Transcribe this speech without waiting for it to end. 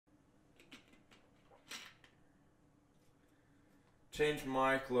Change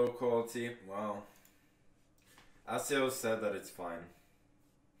mic, low quality. Wow. Asio said that it's fine.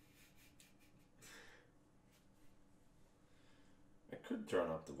 I could turn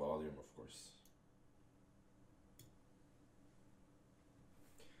up the volume, of course.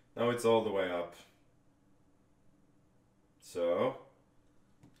 Now it's all the way up. So,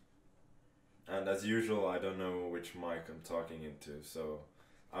 and as usual, I don't know which mic I'm talking into, so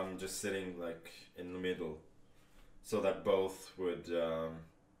I'm just sitting like in the middle, so that both would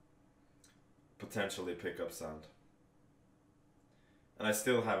potentially pick up sound. And I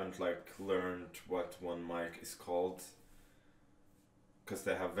still haven't like learned what one mic is called, because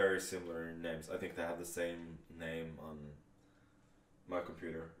they have very similar names. I think they have the same name on my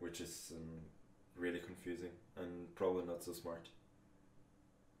computer, which is really confusing and probably not so smart.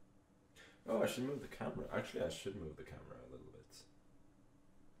 Oh, I should move the camera. Actually, I should move the camera a little bit.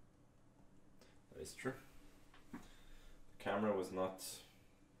 That is true. The camera was not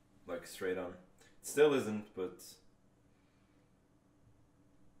like straight on. It still isn't, but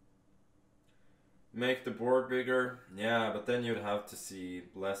make the board bigger. Yeah, but then you'd have to see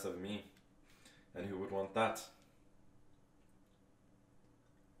less of me. And who would want that?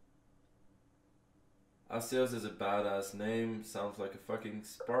 Asios is a badass name, sounds like a fucking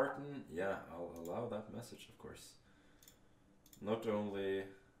Spartan. Yeah, I'll allow that message, of course. Not only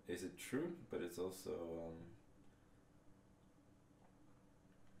is it true, but it's also,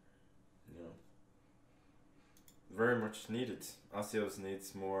 you know, very much needed. Asios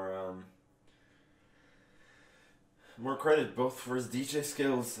needs more, more credit, both for his DJ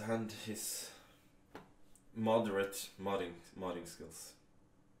skills and his moderate modding skills.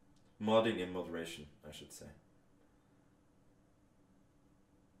 Modding in moderation, I should say.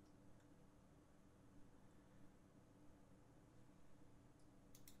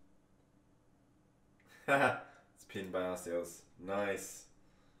 Haha, it's pinned by Asios. Nice.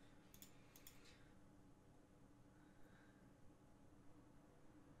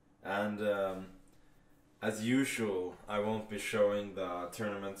 And as usual, I won't be showing the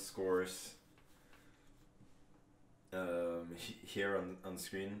tournament scores here on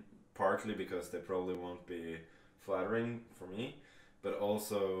screen. Partly because they probably won't be flattering for me, but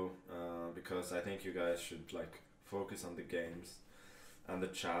also because I think you guys should like focus on the games and the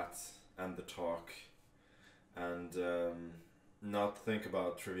chat and the talk, and not think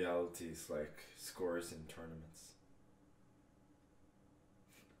about trivialities like scores in tournaments.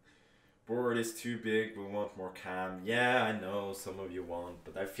 Board is too big, we want more cam. Yeah, I know some of you want,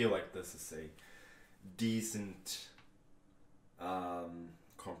 but I feel like this is a decent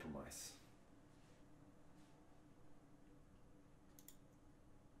compromise.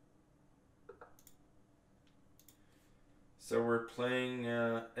 So we're playing,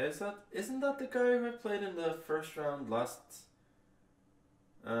 isn't that the guy who I played in the first round last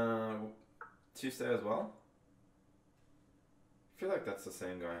Tuesday as well? I feel like that's the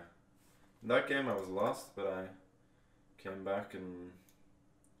same guy. In that game I was lost, but I came back and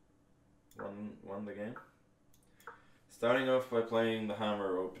won the game. Starting off by playing the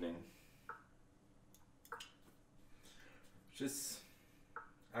hammer opening, which is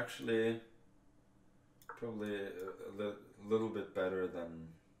actually probably a little bit better than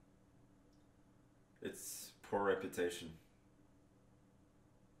its poor reputation.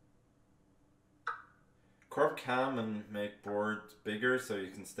 Corp cam and make board bigger so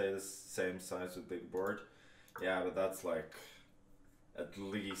you can stay the same size with big board. Yeah, but that's like at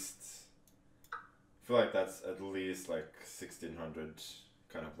least, I feel like that's at least like 1600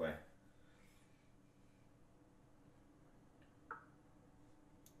 kind of play.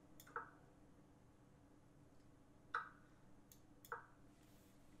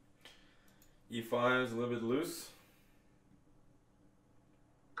 E5 is a little bit loose.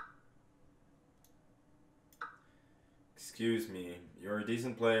 Excuse me, you're a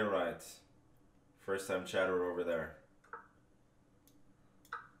decent player, right? First time chatter over there.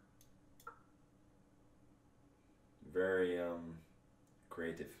 Very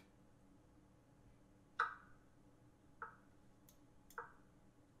creative.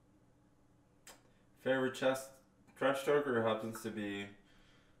 Favorite trash talker happens to be a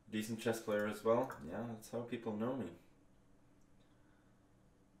decent chess player as well. Yeah, that's how people know me.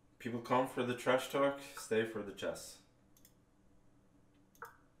 People come for the trash talk, stay for the chess.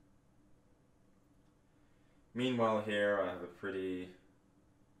 Meanwhile here I have a pretty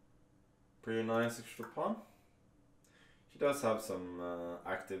nice extra pawn. He does have some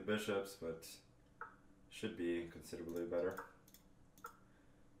active bishops, but should be considerably better.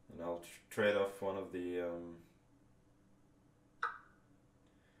 And I'll trade off one of the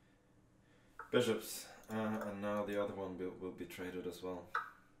bishops And now the other one will be traded as well.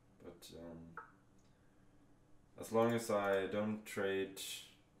 But as long as I don't trade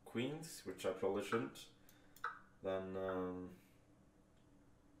queens, which I probably shouldn't, then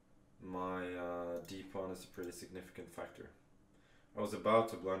my d-pawn is a pretty significant factor. I was about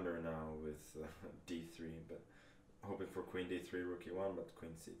to blunder now with d3, but hoping for queen d3, rook e1, but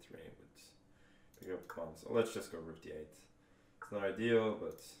queen c3 would pick up the pawn. So let's just go rook d8. It's not ideal,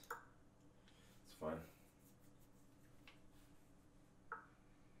 but it's fine.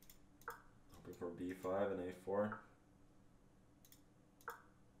 Hoping for b5 and a4.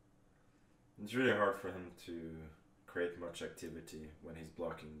 It's really hard for him to create much activity when he's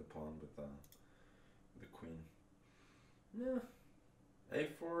blocking the pawn with the queen. Yeah,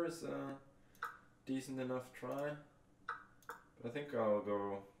 a4 is a decent enough try, but I think I'll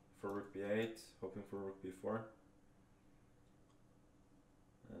go for rook b8, hoping for rook b4,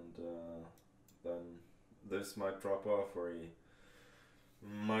 and then this might drop off, or he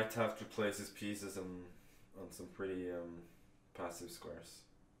might have to place his pieces on some pretty passive squares.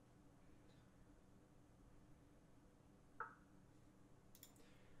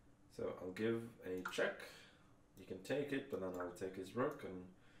 So I'll give a check. He can take it, but then I'll take his rook, and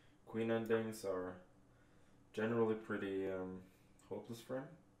queen endings are generally pretty hopeless for him.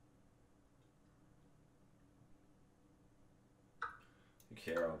 I think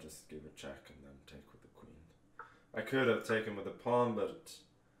here I'll just give a check and then take with the queen. I could have taken with the pawn, but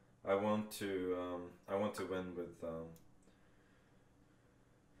I want to win with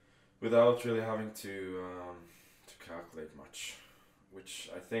without really having to calculate much, which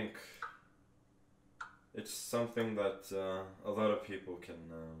I think it's something that a lot of people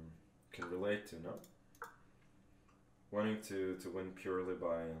can relate to, no? Wanting to win purely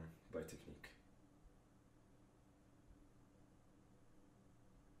by technique.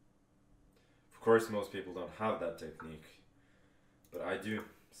 Of course, most people don't have that technique, but I do,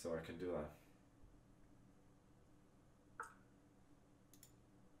 so I can do that.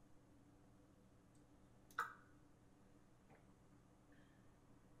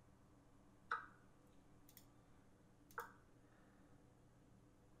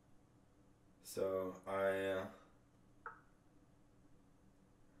 So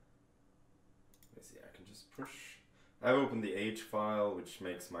let's see, I can just push. I've opened the H file, which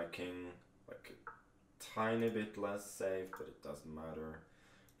makes my king like a tiny bit less safe, but it doesn't matter.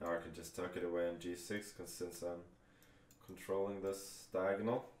 Now I can just tuck it away on G6, because since I'm controlling this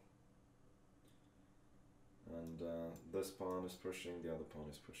diagonal, and this pawn is pushing, the other pawn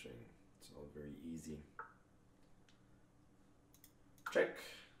is pushing. It's all very easy. Check.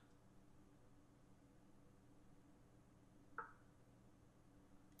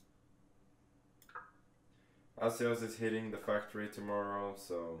 Asios is hitting the factory tomorrow,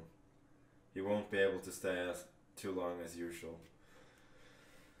 so he won't be able to stay too long as usual.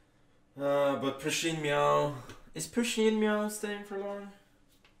 But Pushin Meow, is Pushin Meow staying for long?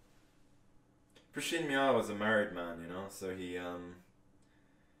 Pushin Meow is a married man, you know, so he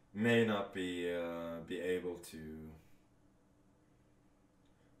may not be able to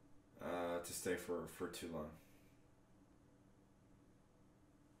stay for too long.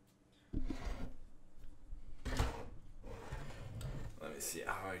 Let me see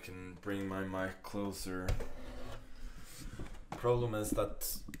how I can bring my mic closer. Problem is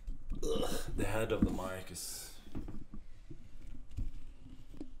that the head of the mic it's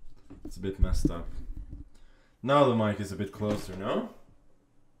a bit messed up. Now the mic is a bit closer, no?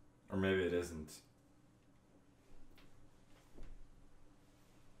 Or maybe it isn't.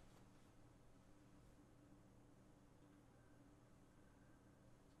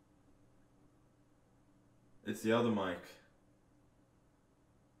 It's the other mic.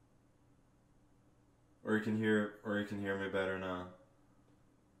 Or you can hear me better now.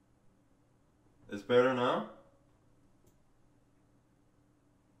 It's better now?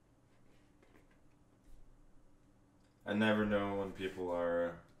 I never know when people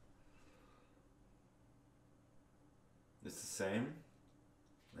are it's the same.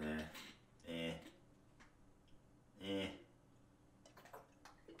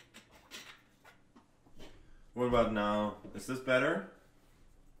 What about now? Is this better?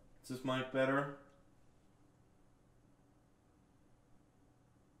 Is this mic better?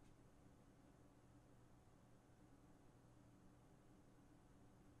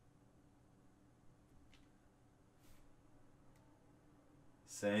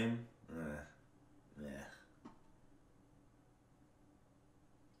 Same?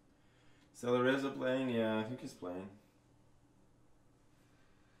 So there is a playing? Yeah, I think he's playing.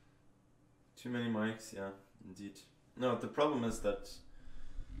 Too many mics, yeah, indeed. No, the problem is that...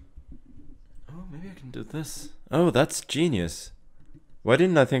 Oh maybe I can do this. Oh, that's genius. Why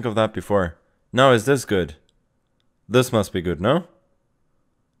didn't I think of that before? Now, is this good? This must be good, no?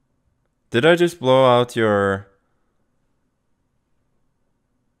 Did I just blow out your...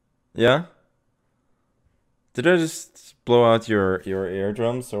 Yeah? Did I just blow out your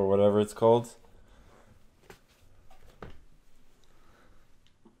eardrums or whatever it's called?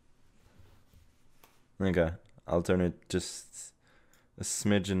 Okay, I'll turn it just a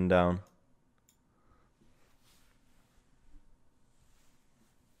smidgen down.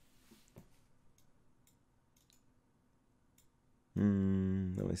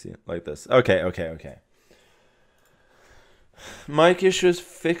 Let me see, like this. Okay. Mic issues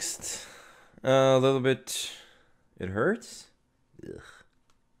fixed a little bit. It hurts? Ugh.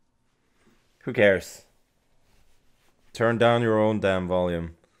 Who cares? Turn down your own damn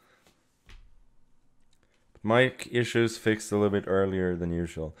volume. Mic issues fixed a little bit earlier than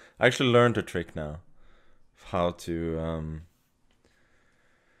usual. I actually learned a trick now. How to,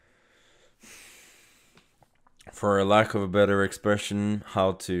 for a lack of a better expression,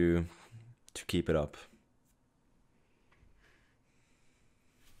 how to keep it up.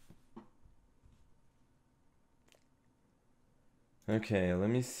 Okay, let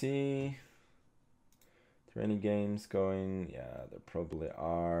me see. Are there any games going? Yeah, there probably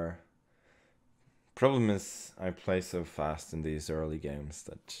are. Problem is, I play so fast in these early games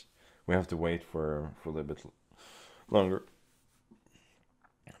that we have to wait for a little bit longer.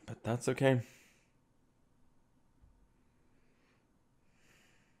 But that's okay.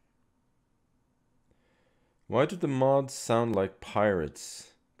 Why do the mods sound like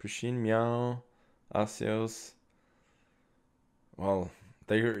pirates? Prishin, Meow, Asios. Well,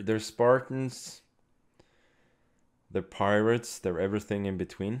 they're Spartans. They're pirates. They're everything in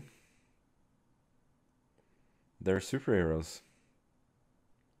between. They're superheroes.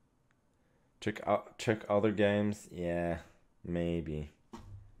 Check other games. Yeah, maybe.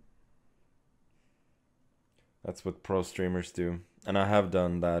 That's what pro streamers do. And I have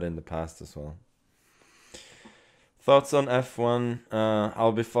done that in the past as well. Thoughts on F1?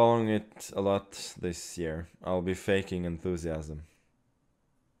 I'll be following it a lot this year. I'll be faking enthusiasm.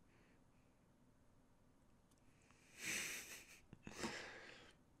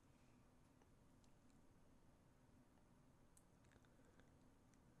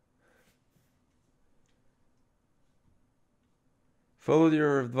 Followed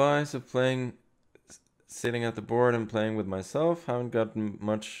your advice of sitting at the board and playing with myself. Haven't gotten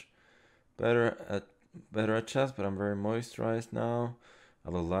much better at chess, but I'm very moisturized now.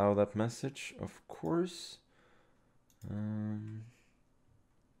 I'll allow that message, of course.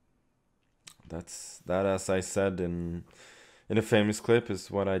 That, as I said in a famous clip, is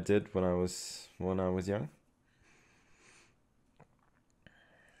what I did when I was young.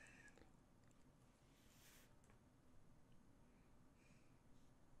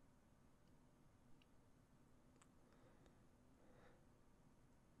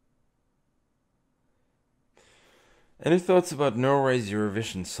 Any thoughts about Norway's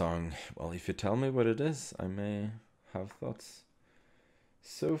Eurovision song? Well, if you tell me what it is, I may have thoughts.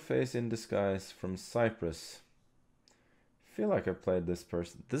 So face in disguise from Cyprus. I feel like I played this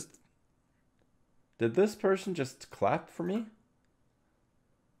person. Did this person just clap for me?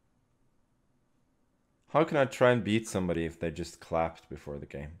 How can I try and beat somebody if they just clapped before the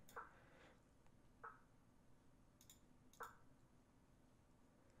game?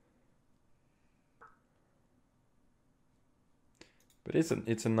 But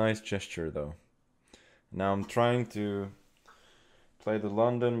it's a nice gesture though. Now I'm trying to play the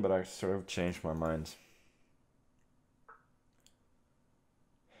London, but I sort of changed my mind.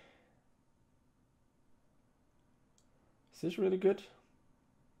 Is this really good?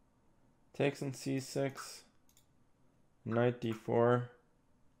 Takes on c6. Knight d4.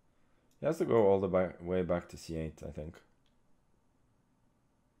 He has to go all the way back to c8, I think.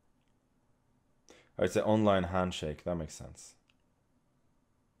 Oh, it's an online handshake. That makes sense.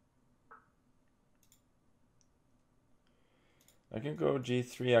 I can go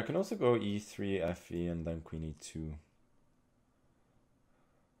g3. I can also go e3, fe, and then queen e2.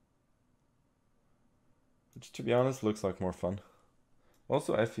 Which, to be honest, looks like more fun.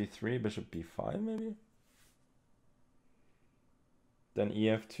 Also fe3, bishop b5, maybe? Then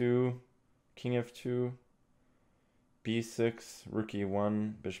ef2, king f2, b6, rook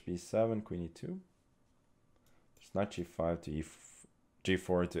e1, bishop b7, queen e2. There's knight g5 to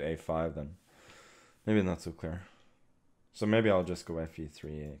g4 to a5 then. Maybe not so clear. So maybe I'll just go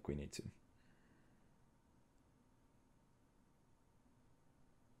fe3, queen e2.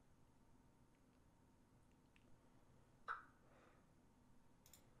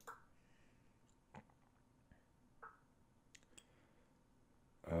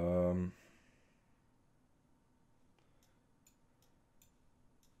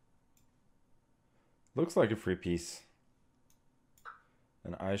 Looks like a free piece.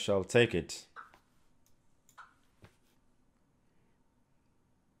 And I shall take it.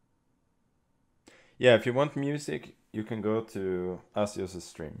 Yeah, if you want music, you can go to Asios'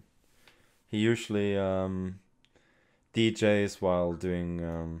 stream. He usually DJs while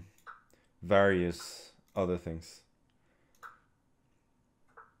doing various other things.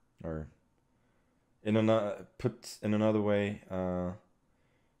 Or in another way,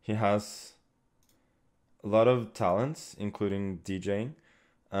 he has a lot of talents, including DJing,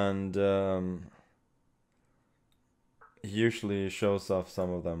 and he usually shows off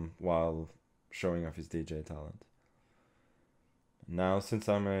some of them while showing off his DJ talent. Now, since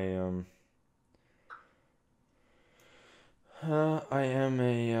I'm a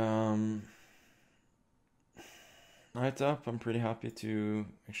night up, I'm pretty happy to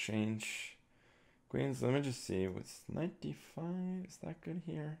exchange queens. Let me just see, what's 95? Is that good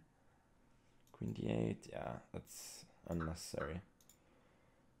here? Queen d8, yeah, that's unnecessary.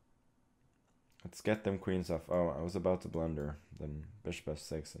 Let's get them queens off. Oh, I was about to blunder. Then bishop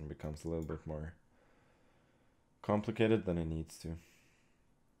f6 and becomes a little bit more complicated than it needs to.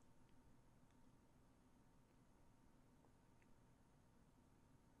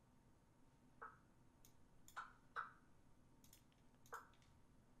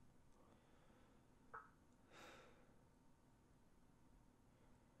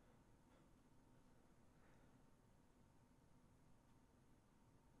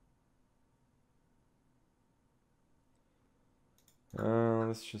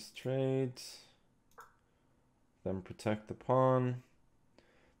 Let's just trade. Then protect the pawn.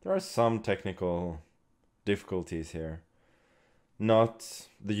 There are some technical difficulties here. Not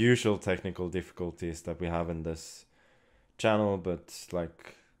the usual technical difficulties that we have in this channel, but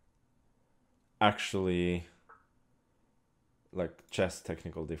like actually like chess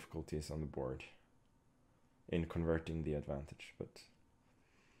technical difficulties on the board in converting the advantage, but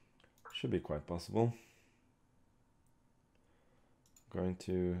should be quite possible. Going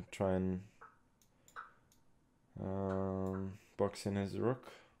to try and box in his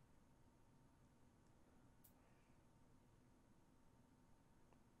rook.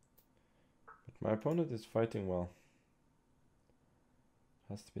 But my opponent is fighting well.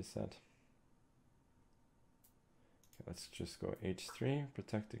 Has to be said. Okay, let's just go h3,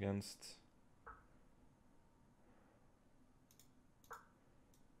 protect against.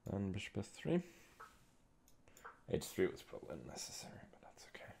 And bishop f3. h3 was probably unnecessary, but that's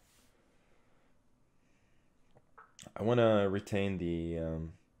okay. I want to retain the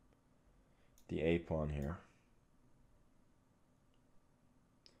a pawn here.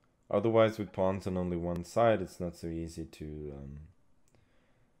 Otherwise, with pawns on only one side, it's not so easy to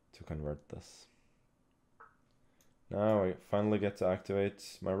convert this. Now I finally get to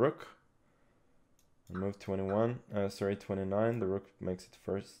activate my rook. And move 29. The rook makes its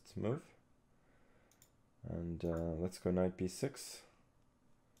first move. And let's go knight b6.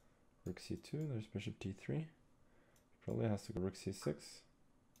 Rook c2. There's bishop d3. Probably has to go rook c6.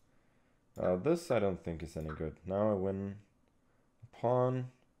 This I don't think is any good. Now I win a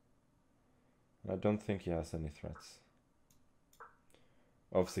pawn. I don't think he has any threats.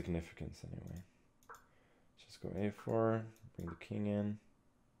 Of significance anyway. Just go a4. Bring the king in.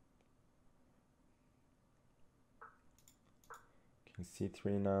 King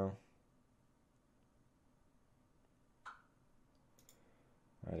c3 now.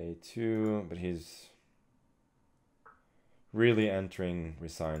 At a2, but he's really entering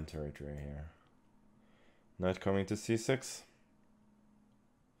resigned territory here. Knight coming to c6.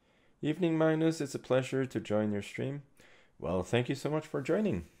 Evening, Magnus. It's a pleasure to join your stream. Well, thank you so much for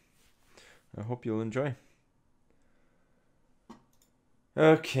joining. I hope you'll enjoy.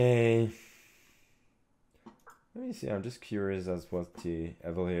 Okay. Let me see. I'm just curious as what the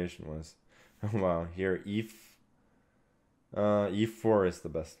evaluation was. Wow, here e4 is the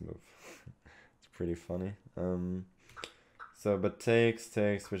best move. It's pretty funny. So, but takes,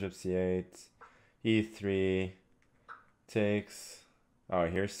 bishop c8, e3, takes. Oh,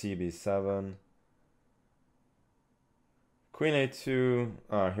 here's cb7. Queen a2.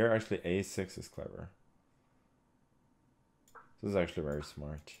 Oh, here actually a6 is clever. This is actually very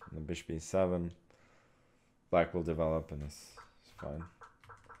smart. And then bishop e7. Black will develop and it's fine.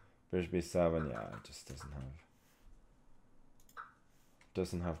 Bishop b7, yeah, it just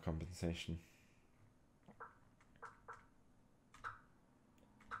doesn't have compensation.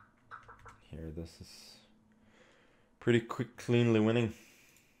 Here, this is pretty quick, cleanly winning.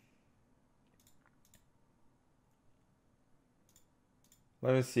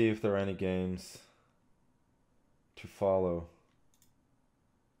 Let me see if there are any games to follow.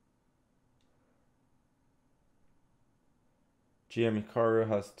 GM Hikaru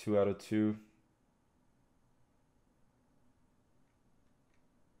has 2 out of 2.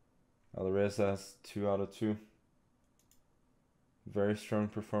 Alireza has 2 out of 2. Very strong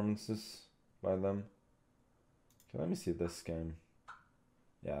performances by them. Okay, let me see this game.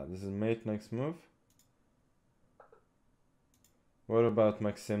 Yeah, this is mate next move. What about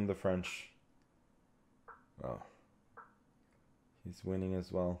Maxime the French? Oh, he's winning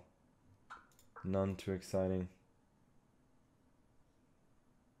as well. None too exciting.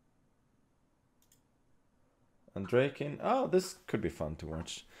 And Draken. Oh, this could be fun to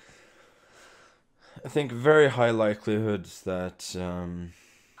watch. I think very high likelihood that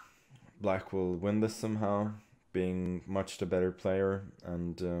Black will win this somehow, being much the better player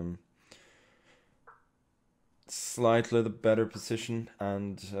and slightly the better position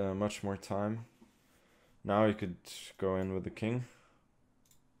and much more time. Now he could go in with the king,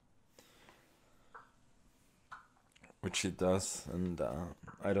 which he does, and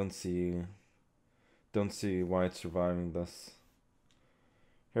I don't see white surviving this.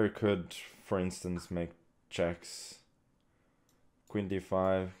 Here he could, for instance, make checks. Queen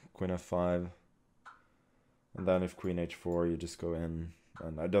d5, queen f5, and then if queen h4, you just go in.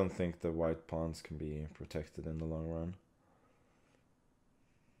 And I don't think the white pawns can be protected in the long run.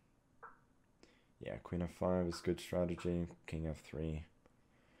 Yeah, queen f5 is good strategy. King f3.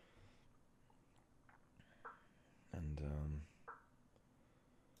 And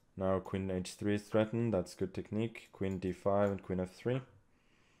now queen h3 is threatened. That's good technique. Queen d5 and queen f3.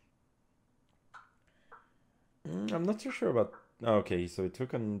 I'm not so sure about... Oh, okay, so he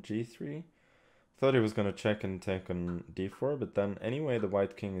took on g3. Thought he was gonna check and take on d4, but then anyway the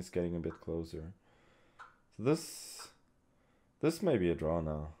white king is getting a bit closer. So this may be a draw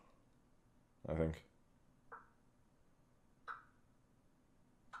now, I think.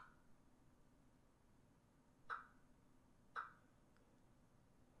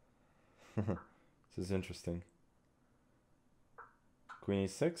 This is interesting. Queen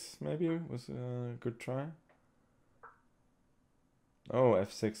e6 maybe was a good try. Oh,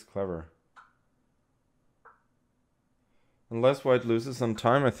 f6, clever. Unless white loses some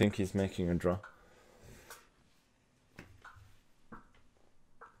time, I think he's making a draw.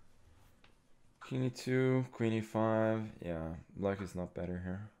 King e2, queen e5. Yeah, black is not better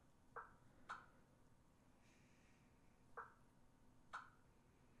here.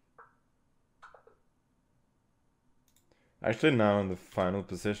 Actually now in the final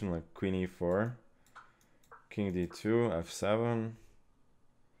position, like queen e4, king d2, f7.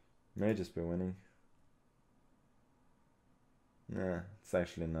 May just be winning. Nah, it's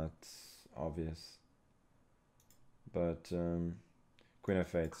actually not obvious. But queen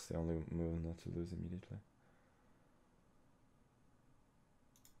f8 is the only move not to lose immediately.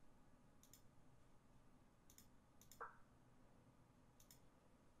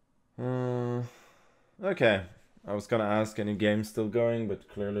 Okay, I was gonna ask any games still going, but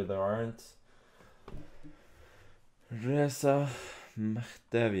clearly there aren't. Reza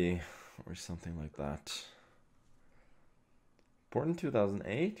Mahdevi or something like that. Born in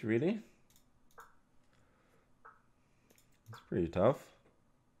 2008, really? That's pretty tough.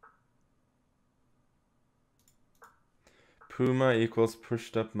 Puma equals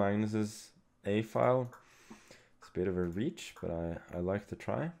pushed up Magnus's A file. It's a bit of a reach, but I like to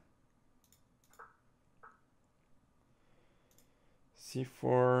try.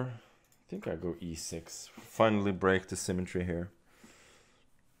 C4, I think I go E6. Finally break the symmetry here.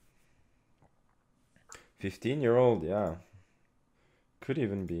 15-year-old, yeah. Could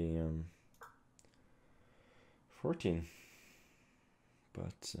even be 14.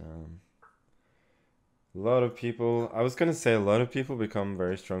 But a lot of people, I was gonna say a lot of people become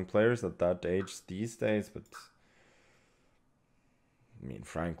very strong players at that age these days, but I mean,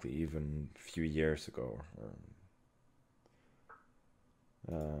 frankly, even a few years ago,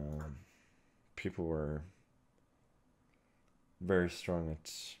 people were very strong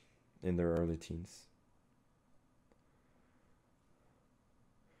in their early teens.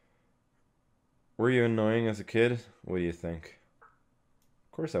 Were you annoying as a kid? What do you think?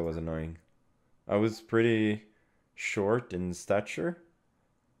 Of course I was annoying. I was pretty short in stature.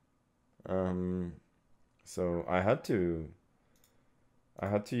 So I had to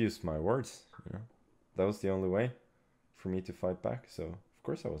use my words, you know. That was the only way for me to fight back, so of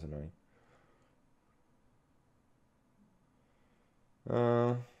course I was annoying.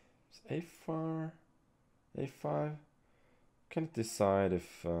 A4, A5. Can't decide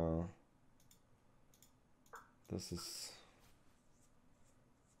if this is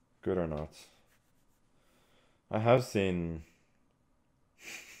good or not. I have seen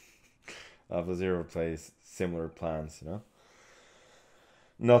Alpha Zero plays similar plans, you know.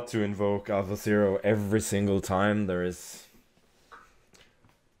 not to invoke Alpha Zero every single time there is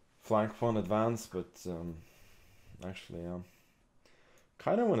flank pawn advance, but actually,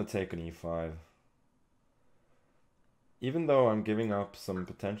 kind of want to take an e5. Even though I'm giving up some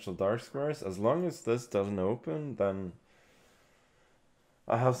potential dark squares, as long as this doesn't open, then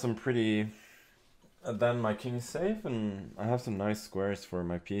I have some pretty... then my king is safe, and I have some nice squares for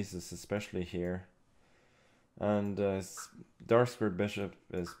my pieces, especially here. And dark square bishop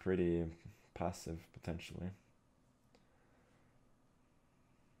is pretty passive, potentially.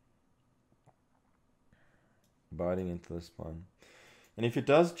 Biting into this pawn. And if he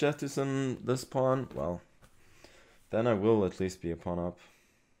does jettison this pawn, well, then I will at least be a pawn up.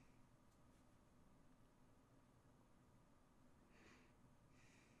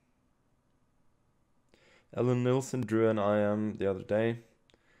 Ellen Nilsson drew an IM the other day.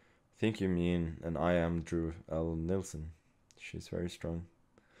 I think you mean an IM drew Ellen Nilsson. She's very strong.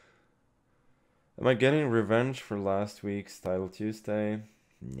 Am I getting revenge for last week's Title Tuesday?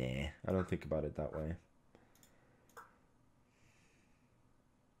 Nah, I don't think about it that way.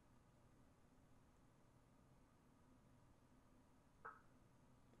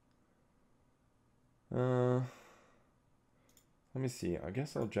 Let me see. I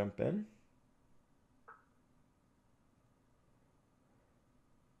guess I'll jump in.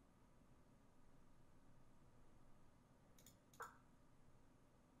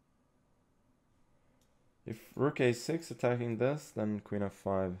 If rook a6 attacking this, then queen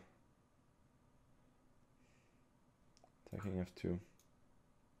f5. Attacking f2.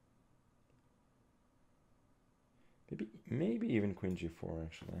 Maybe even queen g4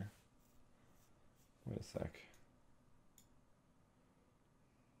 actually. Wait a sec.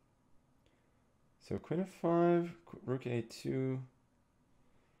 So queen f5, rook a2.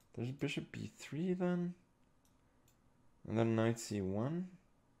 There's bishop b3 then. And then knight c1.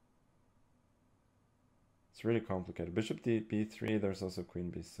 It's really complicated. Bishop b3, there's also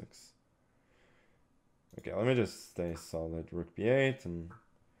queen b6. Okay, let me just stay solid. Rook b8, and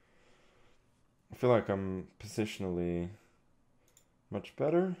I feel like I'm positionally much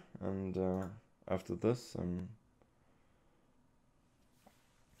better, and after this I'm...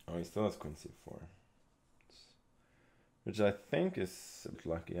 Oh, he still has queen c4. Which I think is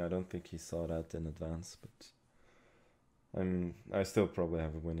lucky. I don't think he saw that in advance, but I still probably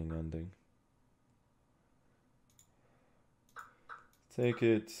have a winning ending. Take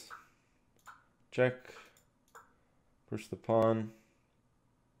it, check, push the pawn,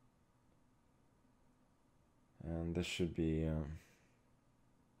 and this should be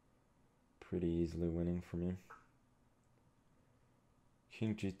pretty easily winning for me.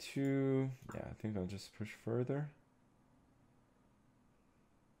 King g2, yeah, I think I'll just push further.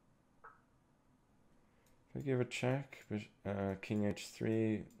 If I give a check, king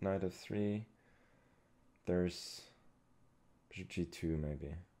h3, knight f3, there's bishop g2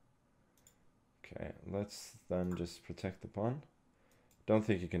 maybe. Okay, let's then just protect the pawn. Don't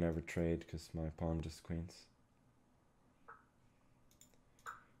think you can ever trade because my pawn just queens.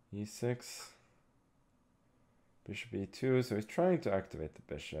 e6, bishop e2, so he's trying to activate the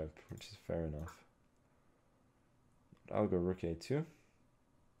bishop, which is fair enough. I'll go rook a2.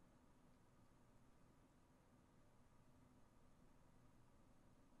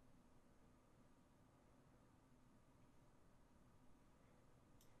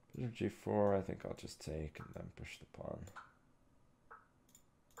 Bishop g4, I think I'll just take and then push the pawn.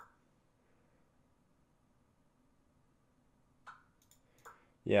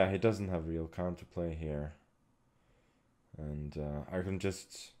 Yeah, he doesn't have real counterplay here. And I can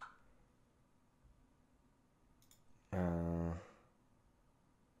just...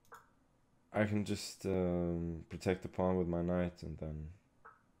 protect the pawn with my knight and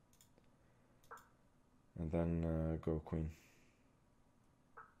then go queen.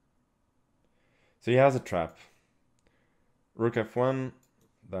 So he has a trap. Rook f1,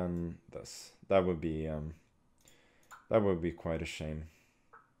 then this. That would be quite a shame.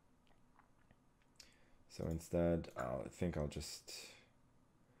 So instead, I think I'll just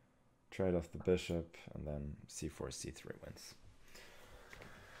trade off the bishop and then c4, c3 wins.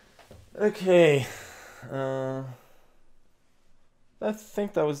 Okay. I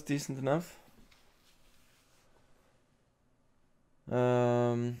think that was decent enough.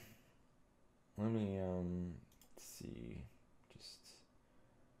 Let me see.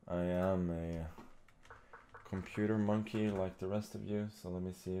 I am a computer monkey like the rest of you, so let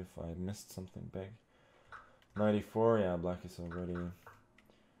me see if I missed something big. 94, yeah, black is already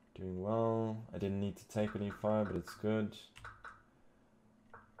doing well. I didn't need to take an e5, but it's good.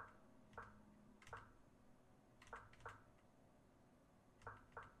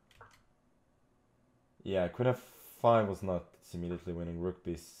 Yeah, queen f5 was not immediately winning. Rook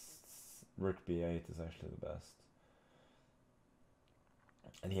b8 is actually the best.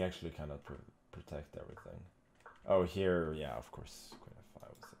 And he actually cannot protect everything. Oh, here, yeah, of course, queen f5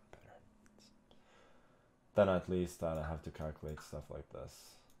 was better. Then at least I have to calculate stuff like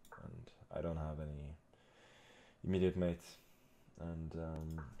this. And I don't have any immediate mate. And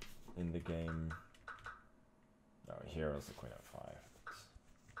in the game... Oh, here was the queen f5.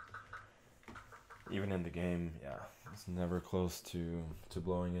 Even in the game, yeah, it's never close to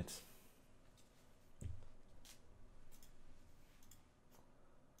blowing it.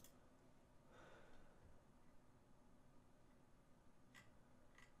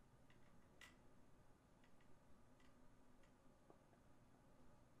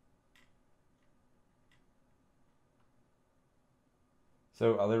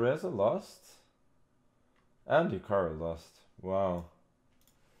 So Alireza lost? And Hikaru lost. Wow.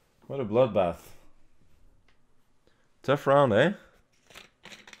 What a bloodbath. Tough round, eh?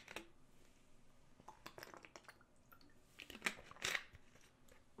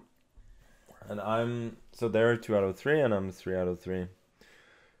 And I'm... So they're 2 out of 3 and I'm 3 out of 3.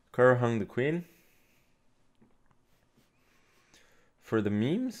 Hikaru hung the queen. For the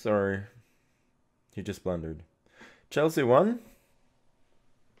memes, or... He just blundered? Chelsea won.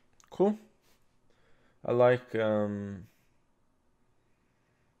 Cool. I like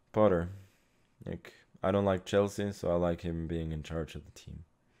Potter. Like, I don't like Chelsea, so I like him being in charge of the team.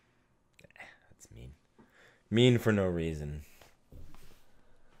 That's mean. Mean for no reason.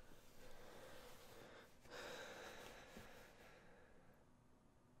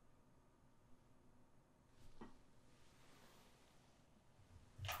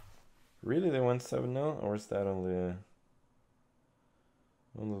 Really, they went 7-0, or is that only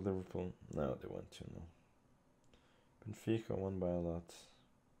Liverpool? No, they went 2-0. Benfica won by a lot.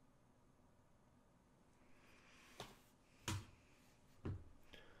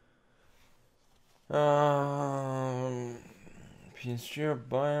 PSG or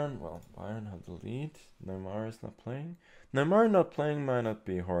Bayern? Well, Bayern have the lead. Neymar is not playing. Neymar not playing might not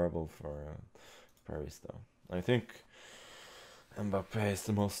be horrible for Paris, though. I think Mbappe is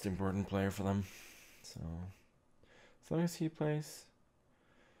the most important player for them. So, as long as he plays.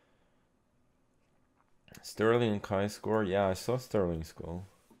 Sterling and Kai score. Yeah, I saw Sterling score.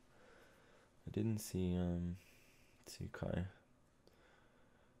 I didn't see Kai.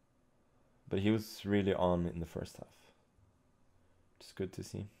 But he was really on in the first half. It's good to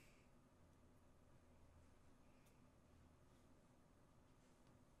see.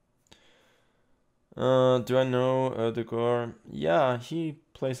 Do I know Odegaard? Yeah, he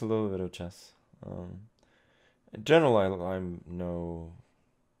plays a little bit of chess. In general, I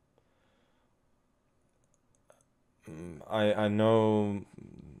know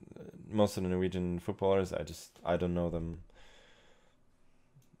most of the Norwegian footballers. I don't know them.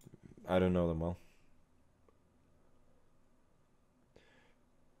 I don't know them well.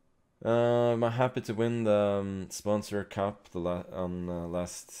 I'm happy to win the sponsor cup in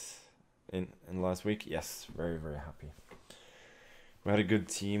last week. Yes, very very happy. We had a good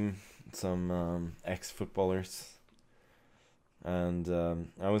team, some ex-footballers, and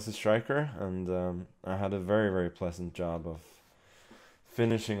I was a striker, and I had a very very pleasant job of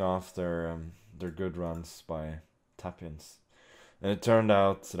finishing off their good runs by tap-ins. And it turned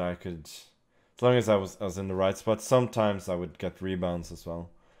out that I could, as long as I was in the right spot, sometimes I would get rebounds as well.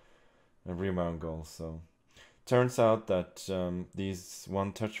 A rebound goal. So turns out that these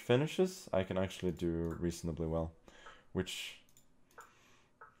one-touch finishes I can actually do reasonably well, which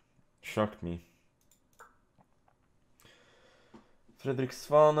shocked me. Fredrik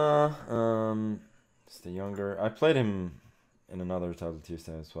Svana is the younger. I played him in another Title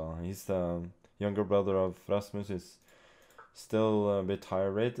Tuesday as well. He's the younger brother of Rasmus. He's still a bit higher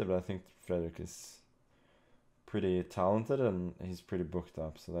rated, but I think Fredrik is pretty talented and he's pretty booked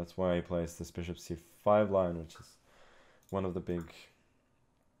up, so that's why he plays this bishop c5 line, which is one of the big...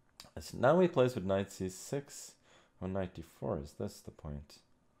 So now he plays with knight c6 on knight d4. Is this the point?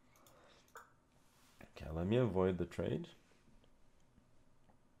 Okay, let me avoid the trade.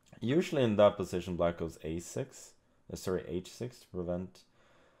 Usually in that position black goes a6, sorry, h6 to prevent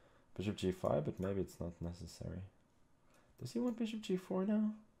bishop g5, but maybe it's not necessary. Does he want bishop g4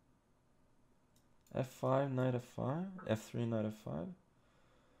 now? f5, knight f5, f3, knight f5.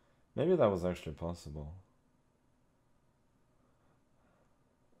 Maybe that was actually possible.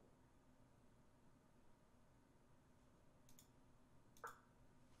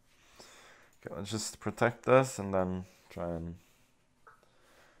 Okay, let's just protect this and then try and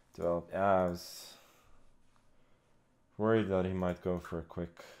develop. Yeah, I was worried that he might go for a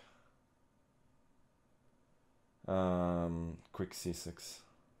quick Quick c6.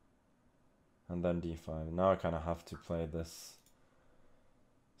 And then d5. Now I kind of have to play this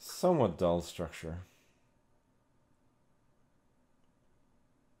somewhat dull structure.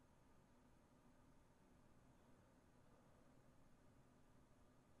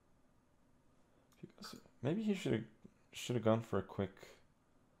 Maybe he should have gone for a quick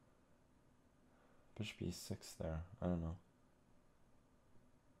bishop e6 there. I don't know.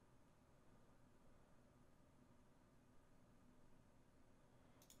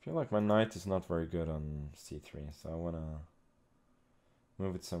 I feel like my knight is not very good on c3, so I want to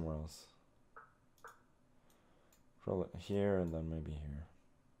move it somewhere else. Roll it here and then maybe here.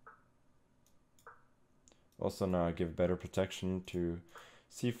 Also now I give better protection to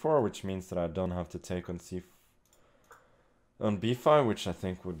c4, which means that I don't have to take on b5, which I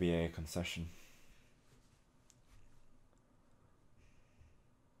think would be a concession.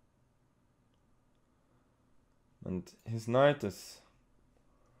 And his knight is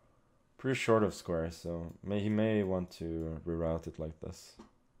pretty short of squares, so he may want to reroute it like this.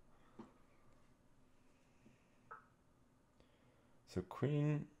 So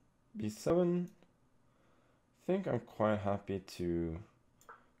queen b7. I think I'm quite happy to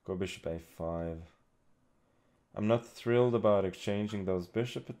go bishop a5. I'm not thrilled about exchanging those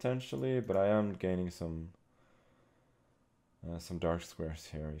bishop potentially, but I am gaining some dark squares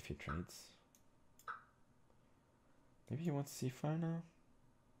here if he trades. Maybe he wants c5 now?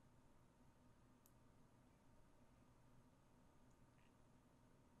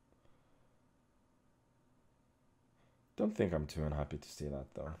 Don't think I'm too unhappy to see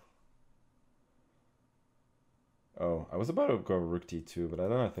that though. Oh, I was about to go rook d2, but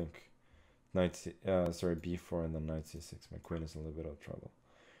I think b4 and then knight c6. My queen is in a little bit of trouble.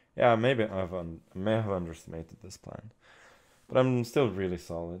 Yeah, maybe I may have underestimated this plan, but I'm still really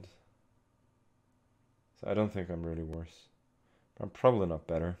solid. So I don't think I'm really worse. But I'm probably not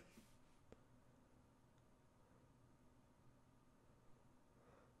better.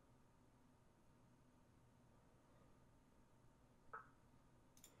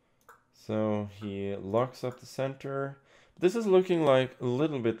 So he locks up the center. This is looking like a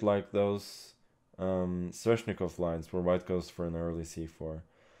little bit like those Sveshnikov lines where white goes for an early c4.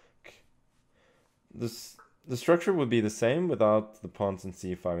 The structure would be the same without the pawns in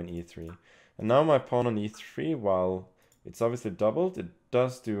c5 and e3. And now my pawn on e3, while it's obviously doubled, it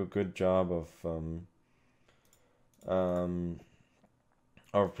does do a good job of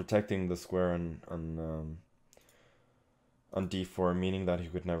protecting the square on d4, meaning that he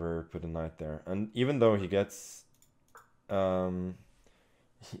could never put a knight there. And even though he gets he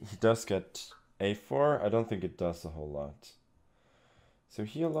does get a4, I don't think it does a whole lot. So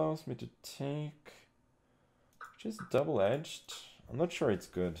he allows me to take, which is double-edged. I'm not sure it's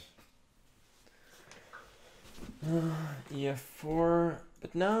good. ef4,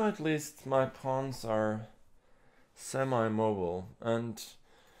 but now at least my pawns are semi-mobile, and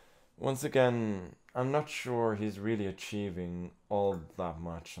once again I'm not sure he's really achieving all that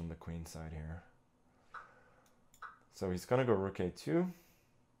much on the queen side here. So he's gonna go rook a2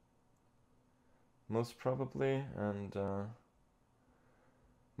 most probably, and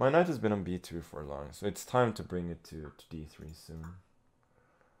my knight has been on b2 for long, so it's time to bring it to d3 soon.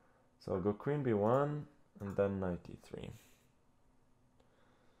 So I'll go queen b1 and then knight d3.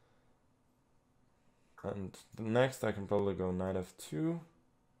 And next I can probably go knight f2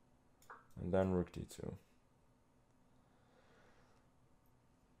 and then rook d2.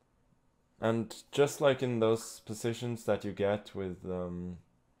 And just like in those positions that you get with in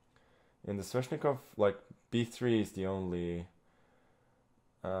the Sveshnikov, like b3 is the only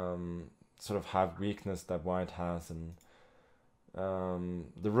sort of have weakness that white has, and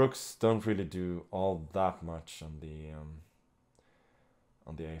the rooks don't really do all that much on the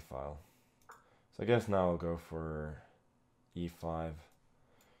a file. So I guess now I'll go for e5.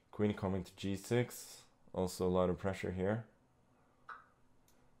 Queen coming to g6, also a lot of pressure here.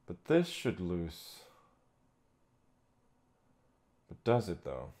 But this should lose. But does it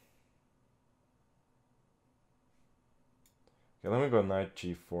though? Okay, let me go knight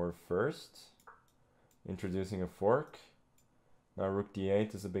g4 first, introducing a fork. Now rook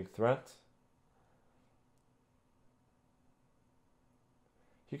d8 is a big threat.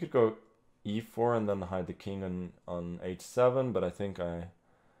 He could go e4 and then hide the king on h7, but I think I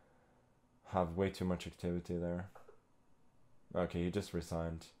have way too much activity there. Okay, he just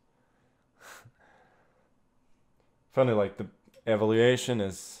resigned. Funny, like the evaluation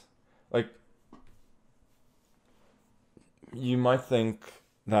is like, you might think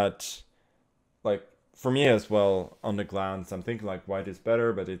that, like, for me as well, on the glance, I'm thinking like white is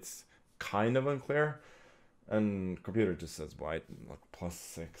better, but it's kind of unclear. And computer just says white, like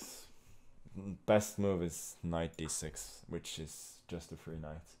 +6. Best move is knight d6, which is just a free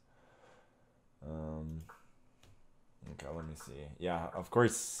knight. Okay, let me see. Yeah, of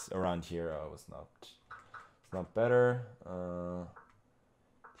course around here I was not. It's not better.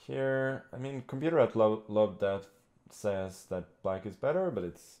 Here, I mean, computer at love depth says that black is better, but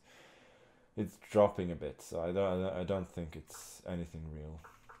it's dropping a bit, so I don't think it's anything real.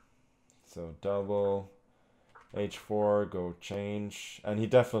 So double h4, go change, and he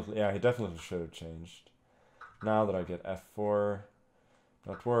definitely should have changed. Now that I get f4,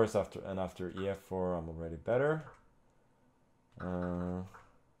 not worse, after ef4 I'm already better.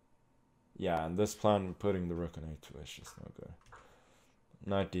 Yeah, and this plan putting the rook on a2 is just no good.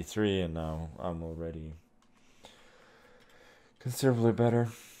 Knight d3, and now I'm already considerably better.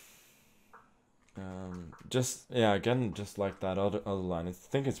 Again, just like that other line, I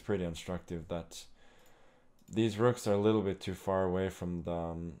think it's pretty instructive that these rooks are a little bit too far away from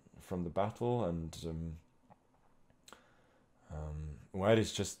the battle, and white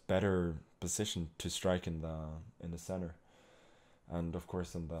is just better positioned to strike in the center, and of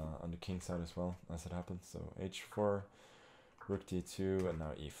course on the king side as well, as it happens. So h4, rook d2, and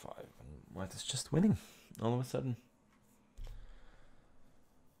now e5, and white is just winning all of a sudden.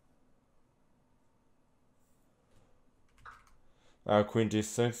 Queen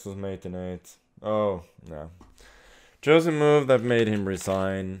d6 was mate in 8. Oh, no. Chose a move that made him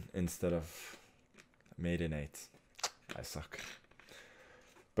resign instead of mate in 8. I suck.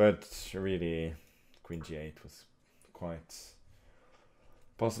 But really, Queen g8 was quite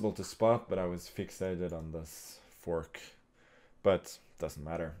possible to spot, but I was fixated on this fork. But doesn't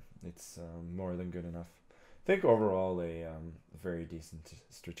matter. It's more than good enough. I think overall a very decent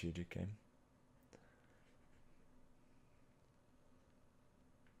strategic game.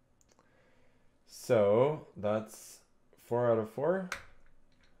 So that's 4 out of 4,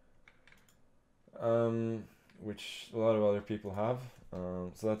 which a lot of other people have.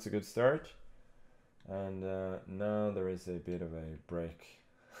 So that's a good start. And now there is a bit of a break.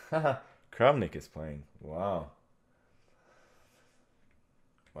 Kramnik is playing. Wow.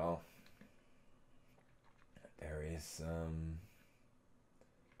 Well, there is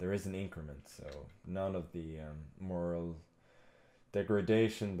an increment, so none of the moral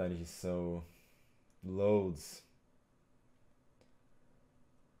degradation that he so loads.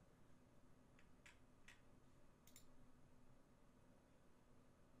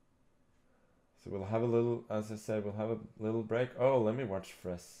 So we'll have a little, as I said, we'll have a little break. Oh, let me watch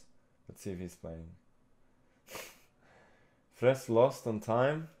Fress. Let's see if he's playing. Fress lost on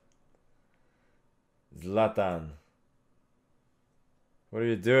time. Zlatan, what are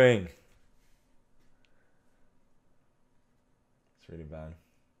you doing? It's really bad.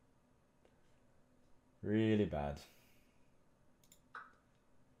 Really bad.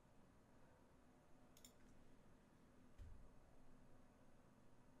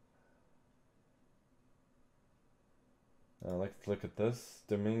 Let's look at this.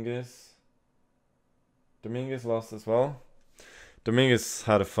 Dominguez lost as well. Dominguez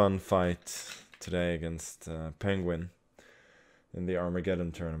had a fun fight today against Penguin in the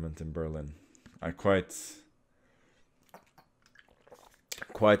Armageddon tournament in Berlin. I quite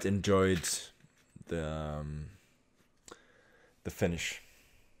enjoyed the finish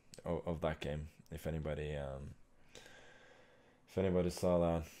of that game. If anybody saw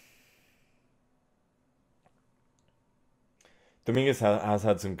that. Dominguez has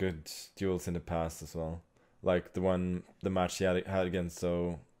had some good duels in the past as well, like the match he had against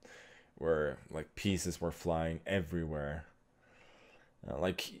So, where like pieces were flying everywhere.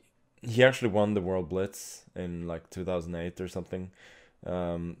 Like he actually won the World Blitz in like 2008 or something.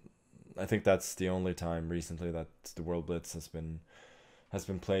 I think that's the only time recently that the World Blitz has been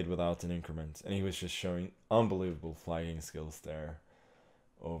played without an increment, and he was just showing unbelievable flying skills there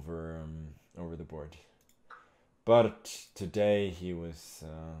over the board. But today he was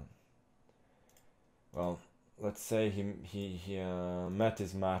well, let's say he met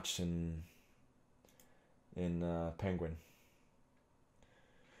his match in Penguin,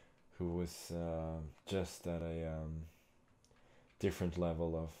 who was just at a different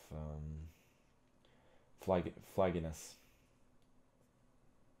level of flagginess.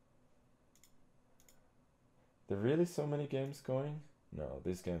 There really so many games going? No,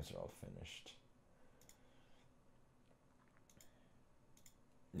 these games are all finished.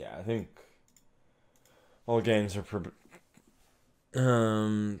 Yeah, I think all games are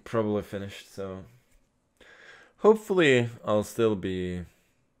probably finished, so hopefully I'll still be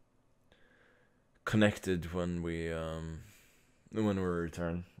connected when we when we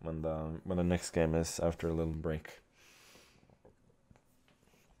return, when the next game is after a little break.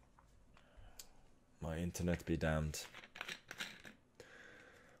 My internet be damned.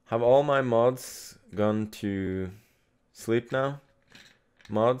 Have all my mods gone to sleep now?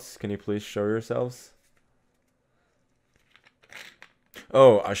 Mods, can you please show yourselves?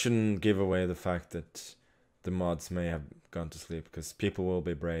 Oh, I shouldn't give away the fact that the mods may have gone to sleep, because people will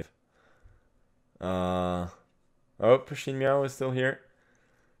be brave. Oh, Pushin Meow is still here.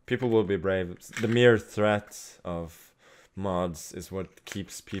 People will be brave. The mere threat of mods is what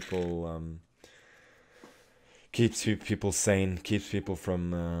keeps people sane, keeps people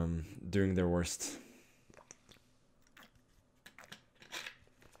from doing their worst.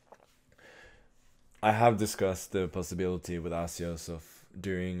 I have discussed the possibility with Asios of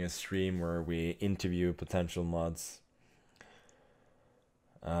doing a stream where we interview potential mods.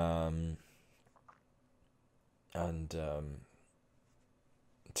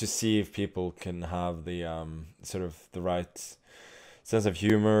 To see if people can have the sort of the right sense of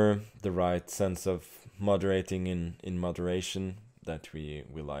humor, the right sense of moderating in moderation that we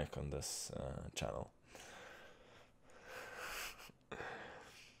like on this channel.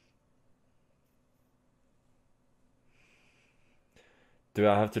 Do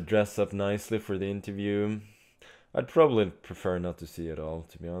I have to dress up nicely for the interview? I'd probably prefer not to see it all,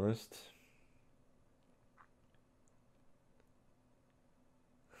 to be honest.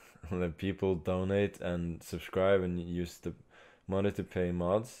 Let people donate and subscribe and use the money to pay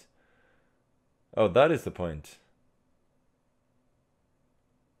mods. Oh, that is the point.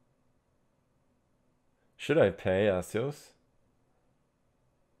 Should I pay Asios?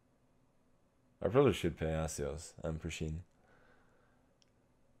 I probably should pay Asios and Pushin.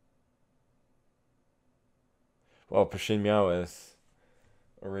 Well, Pushin Meow is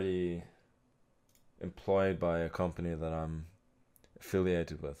already employed by a company that I'm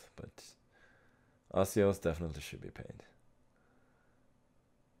affiliated with, but Asios definitely should be paid.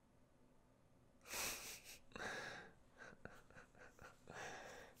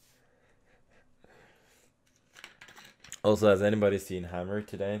 Also, has anybody seen Hammer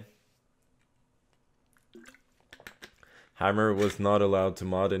today? Hammer was not allowed to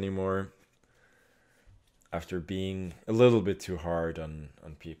mod anymore after being a little bit too hard on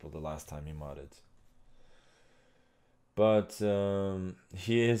people the last time he modded. But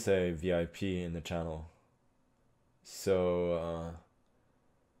he is a VIP in the channel, so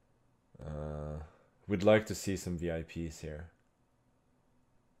we'd like to see some VIPs here.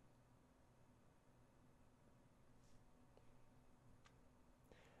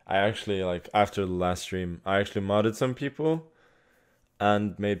 I actually, like, after the last stream, I actually modded some people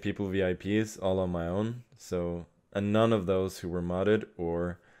and made people VIPs all on my own. So, and none of those who were modded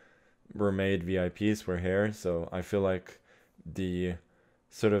or were made VIPs were here. So I feel like the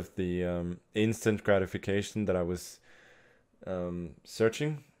sort of the instant gratification that I was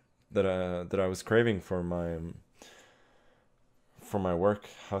searching, that I was craving for my work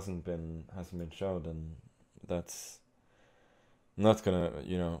hasn't been showed, and that's not gonna,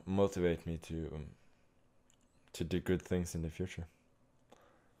 you know, motivate me to do good things in the future.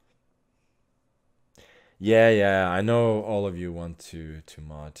 Yeah, I know all of you want to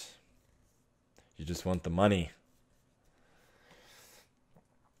mod. You just want the money.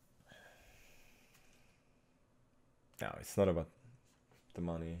 No, it's not about the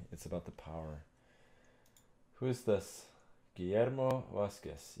money, it's about the power. Who is this? Guillermo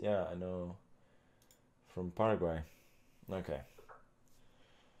Vasquez. Yeah, I know. From Paraguay. Okay.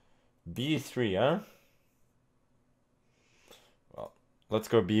 B3, huh? Well, let's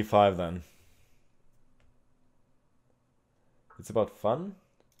go B5 then. It's about fun?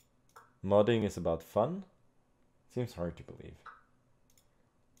 Modding is about fun? Seems hard to believe.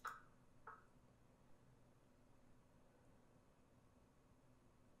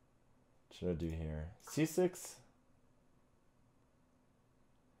 What should I do here? C6?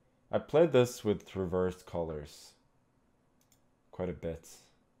 I played this with reversed colors quite a bit.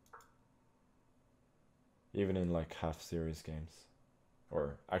 Even in like half serious games.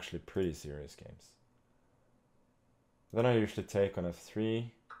 Or actually pretty serious games. Then I usually take on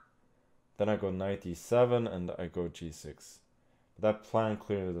f3. Then I go knight e7 and I go g6. But that plan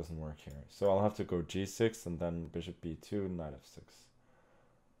clearly doesn't work here. So I'll have to go g6 and then bishop b2, knight f6.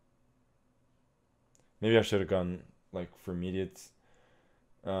 Maybe I should have gone like for immediate.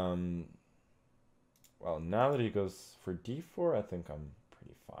 Well, now that he goes for d4, I think I'm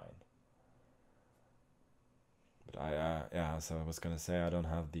pretty fine. But yeah, so I was gonna say I don't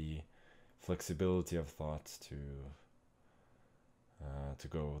have the flexibility of thought to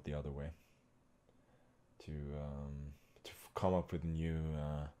go the other way. To come up with a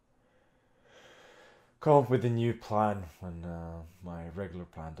new plan when my regular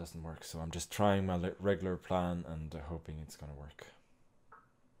plan doesn't work. So I'm just trying my regular plan and hoping it's gonna work.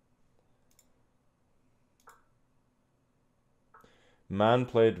 Man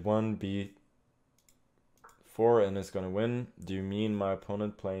played 1b4 and is gonna win. Do you mean my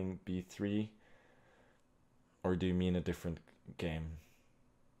opponent playing b3, or do you mean a different game?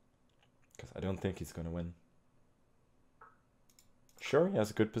 Because I don't think he's gonna win. Sure, he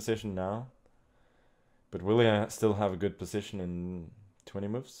has a good position now, but will he still have a good position in 20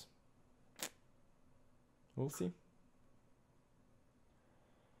 moves? We'll see.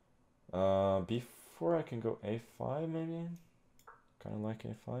 B4, I can go a5 maybe. Kind of like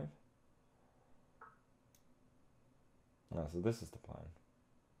a5. Ah, so this is the plan.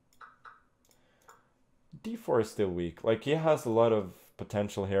 D4 is still weak. Like, he has a lot of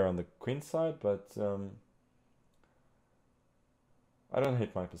potential here on the queen side, but I don't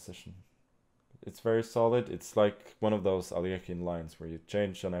hate my position. It's very solid. It's like one of those Alekhine lines where you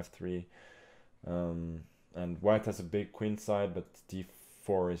change on f3, and white has a big queen side, but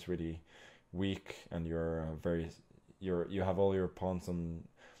d4 is really weak, and you're you have all your pawns on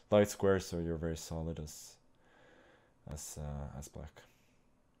light squares, so you're very solid as black.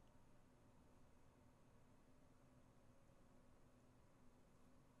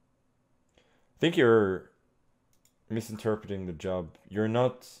 I think you're misinterpreting the job. You're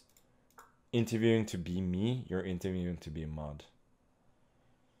not interviewing to be me, you're interviewing to be a mod.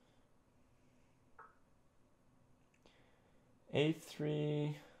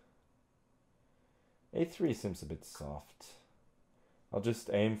 A3 seems a bit soft. I'll just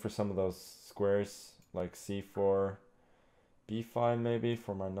aim for some of those squares, like c4, b5 maybe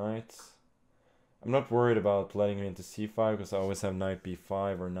for my knights. I'm not worried about letting him into c5 because I always have knight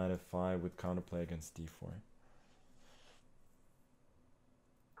b5 or knight f5 with counterplay against d4.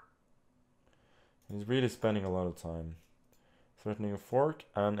 He's really spending a lot of time threatening a fork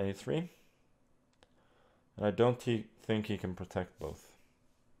and a3. And I don't think he can protect both.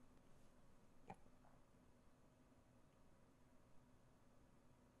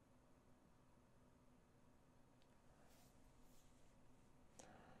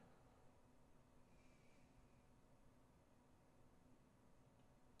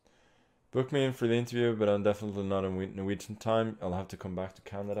 Book me in for the interview, but I'm definitely not in Norwegian time. I'll have to come back to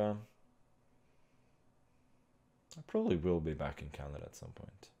Canada. I probably will be back in Canada at some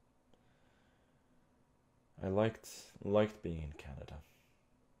point. I liked being in Canada.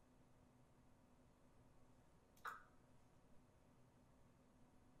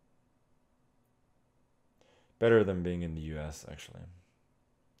 Better than being in the US, actually.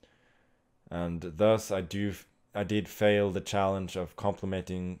 And thus I did fail the challenge of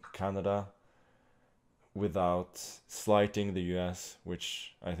complimenting Canada without slighting the US,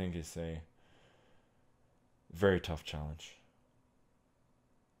 which I think is a very tough challenge.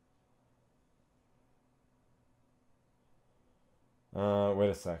 Wait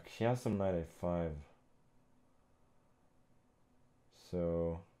a sec. He has some knight a5.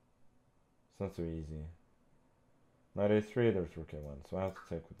 So it's not so easy. Knight a3, there's rook a1, so I have to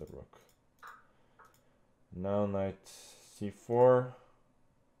take with the rook. Now knight c4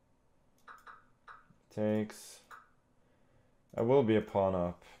 takes. I will be a pawn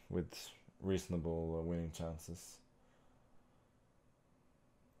up with reasonable winning chances.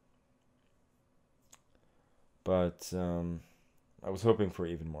 But I was hoping for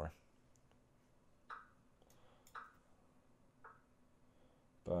even more.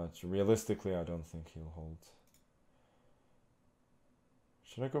 But realistically, I don't think he'll hold.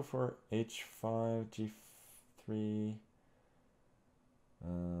 Should I go for h5, g3?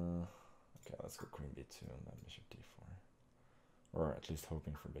 Okay, let's go queen b2 and then bishop d4. Or at least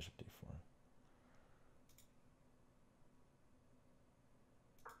hoping for bishop d4.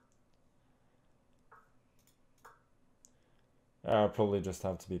 I'll probably just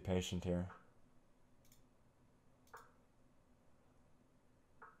have to be patient here.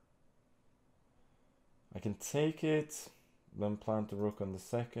 I can take it, then plant the rook on the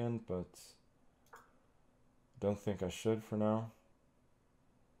second, but don't think I should for now.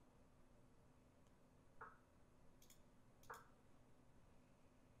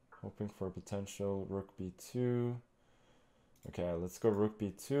 Hoping for a potential rook b2. Okay, let's go rook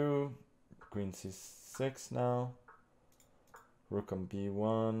b2, queen c6 now. Rook on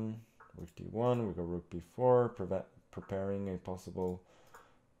b1, rook d1, we go rook b4, preparing a possible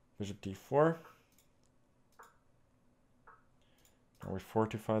bishop d4. Now we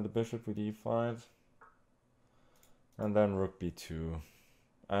fortify the bishop with e5. And then rook b2.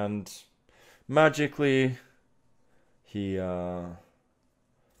 And magically, he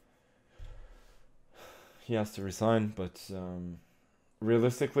has to resign, but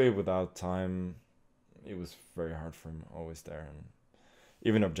realistically, without time, it was very hard for him. Always there, and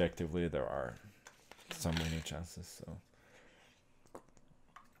even objectively, there are so many chances. So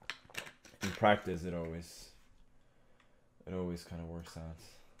in practice, it always kind of works out.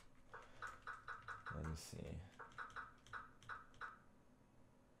 Let me see.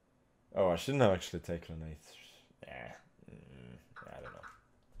 Oh, I shouldn't have actually taken an 8th. Yeah, I don't know.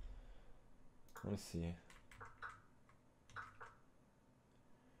 Let me see.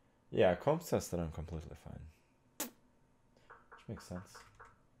 Yeah, comp says that I'm completely fine. Which makes sense.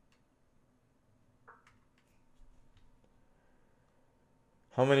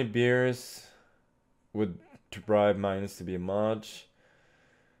 How many beers would to bribe Magnus to be a mod?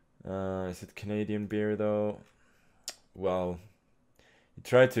 Is it Canadian beer though? Well, he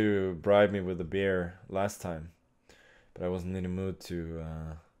tried to bribe me with a beer last time, but I wasn't in the mood to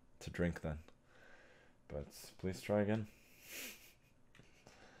drink then. But please try again.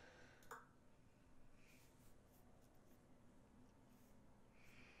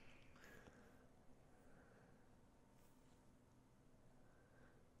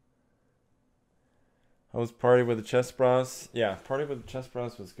 How was Party with the Chess Bros? Yeah, Party with the Chess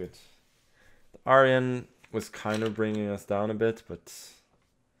Bros was good. The Aryan was kind of bringing us down a bit, but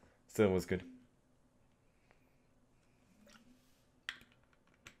still was good.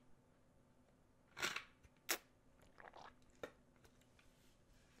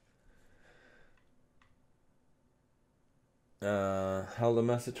 Held a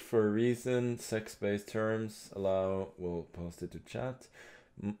message for a reason. Sex-based terms allow. We'll post it to chat.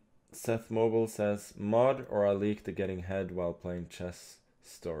 Seth Mobile says, mod or I leaked the getting head while playing chess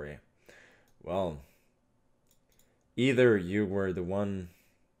story. Well, either you were the one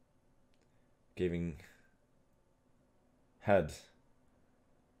giving head,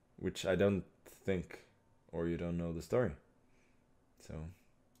 which I don't think, or you don't know the story. So,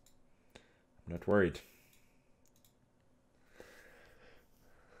 I'm not worried.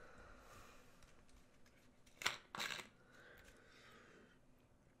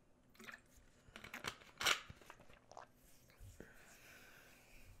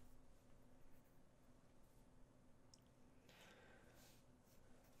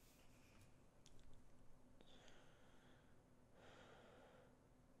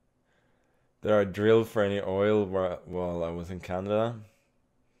 Did I drill for any oil while I was in Canada?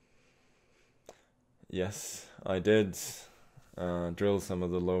 Yes, I did drill some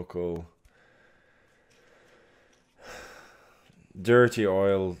of the local dirty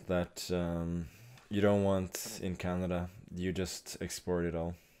oil that you don't want in Canada. You just export it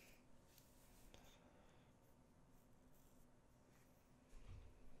all.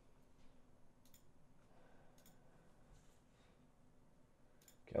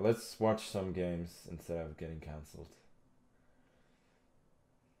 Okay, let's watch some games instead of getting cancelled.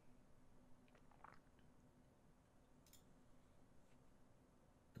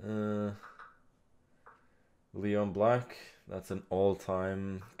 Leon Black, that's an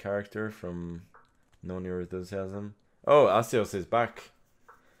all-time character from Know Your Enthusiasm. Oh, Asios is back.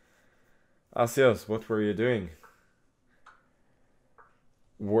 Asios, what were you doing?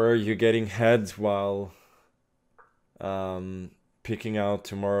 Were you getting head while picking out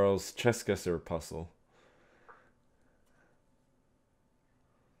tomorrow's Chessguesser puzzle?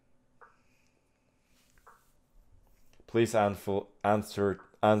 Please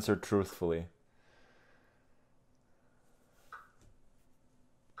answer truthfully.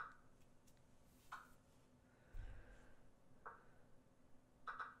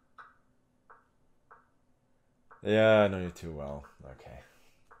 Yeah, I know you too well. Okay.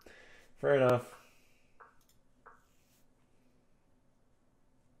 Fair enough.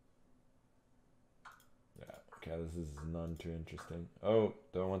 Yeah, okay, this is none too interesting. Oh,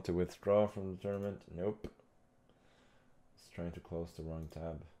 don't want to withdraw from the tournament? Nope. Just trying to close the wrong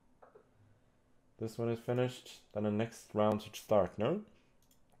tab. This one is finished. Then the next round should start, no?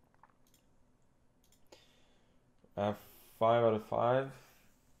 I have 5 out of 5,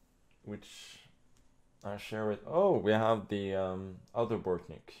 which I share with. Oh, we have the other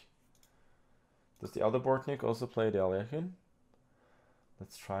Bortnik. Does the other Bortnik also play the Alekhine?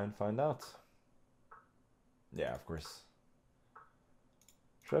 Let's try and find out. Yeah, of course.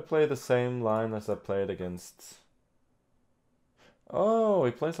 Should I play the same line as I played against? Oh,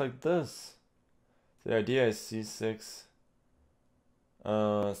 he plays like this. The idea is c6,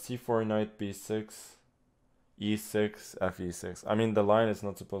 c4 knight b6, e6, fe6. I mean, the line is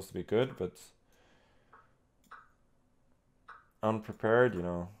not supposed to be good, but unprepared, you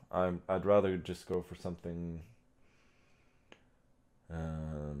know, I'd rather just go for something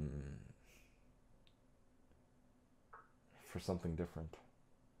for something different.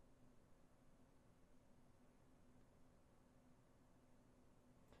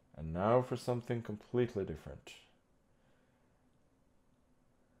 And now for something completely different.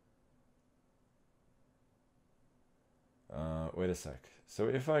 Wait a sec. So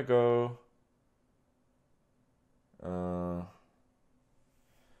if I go...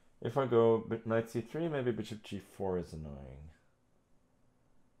 if I go knight c3, maybe bishop g4 is annoying.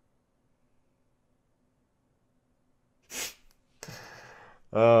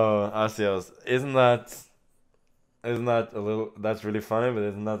 Oh, Asios, isn't that a little, that's really funny, but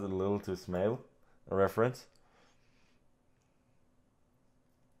isn't that a little too smale a reference?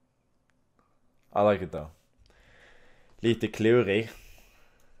 I like it though. Lite klurig.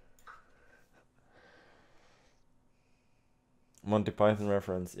 Monty Python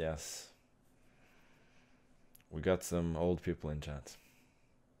reference, yes. We got some old people in chat.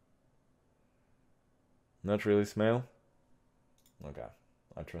 Not really smale? Okay,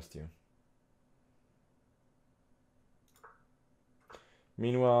 I trust you.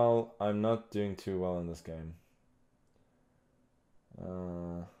 Meanwhile, I'm not doing too well in this game.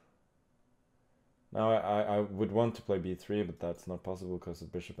 Now I would want to play b3, but that's not possible because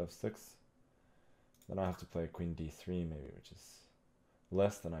of bishop f6. Then I have to play queen d3 maybe, which is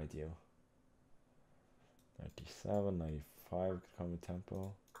less than ideal. 97, 95 could come with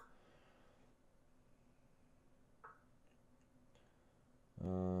tempo.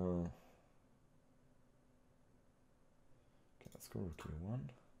 Okay, let's go rook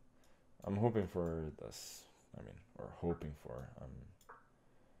e1. I'm hoping for this. I mean, or hoping for. I'm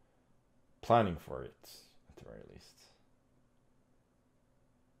planning for it, at the very least.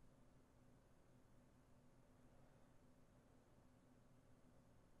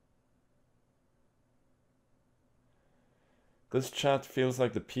 This chat feels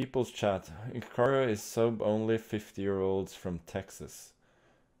like the people's chat. Ikaru is sub only 50-year-olds from Texas.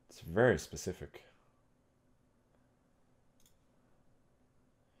 It's very specific.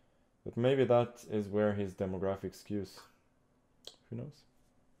 But maybe that is where his demographic skews. Who knows?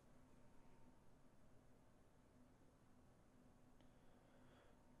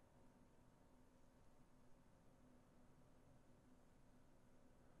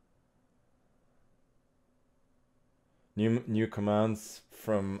 New commands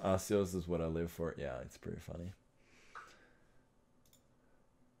from Asios is what I live for. Yeah, it's pretty funny.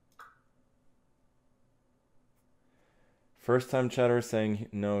 First time chatter saying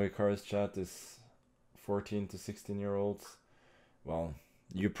no, Ikaru's chat is 14 to 16-year-olds. Well,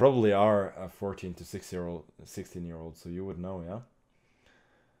 you probably are a 14 to 16-year-old, so you would know, yeah?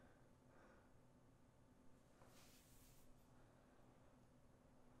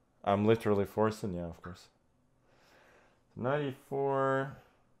 I'm literally forcing, yeah, of course. 94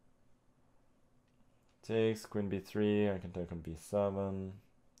 takes queen b3. I can take on b7.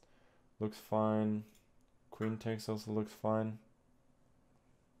 Looks fine. Queen takes also looks fine.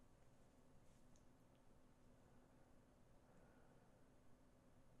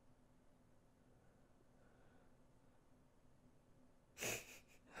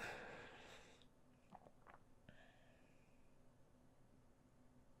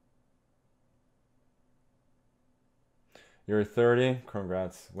 You're 30?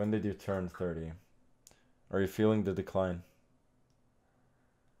 Congrats. When did you turn 30? Are you feeling the decline?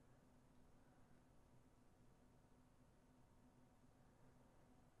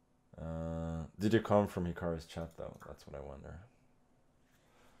 Did you come from Hikaru's chat though? That's what I wonder.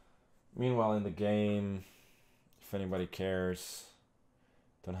 Meanwhile in the game, if anybody cares,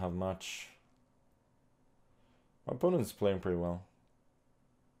 don't have much. My opponent's playing pretty well.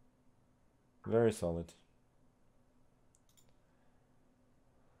 Very solid.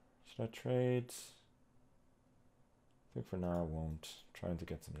 Should I trade? I think for now I won't. Trying to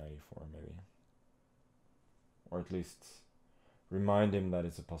get some 94 maybe. Or at least remind him that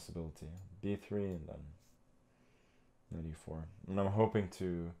it's a possibility. B3 and then 94. And I'm hoping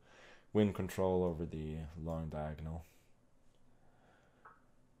to win control over the long diagonal.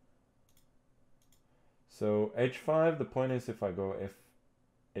 So h5, the point is if I go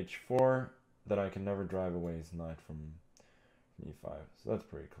h4, that I can never drive away his knight from e5. So that's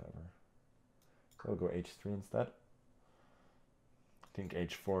pretty clever. So I'll go h3 instead. I think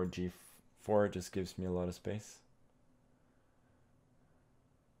h4, g4 just gives me a lot of space.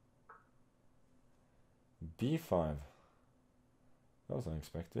 b5. That was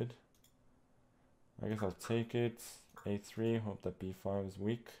unexpected. I guess I'll take it. a3, hope that b5 is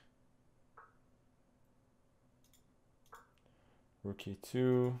weak. Rook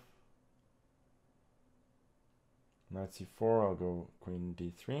e2. Knight c4, I'll go queen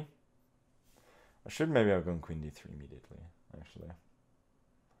d3. I should maybe have gone queen d3 immediately. actually.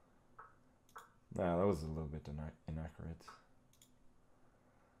 Nah, that was a little bit inaccurate.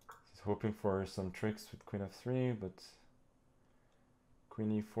 He's hoping for some tricks with queen f3, but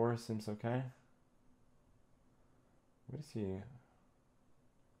queen e4 seems okay. What is he?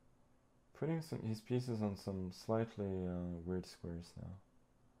 Putting his pieces on some slightly weird squares now.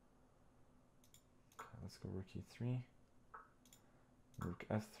 Okay, let's go rook e3. Rook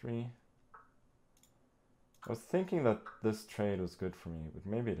f3. I was thinking that this trade was good for me, but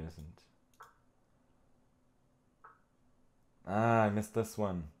maybe it isn't. Ah, I missed this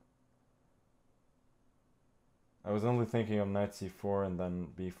one. I was only thinking of knight c4 and then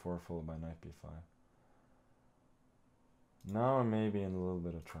b4 followed by knight b5. Now I may be in a little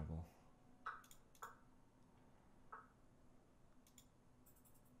bit of trouble.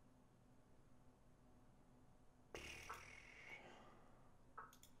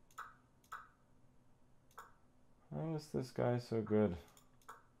 How is this guy so good?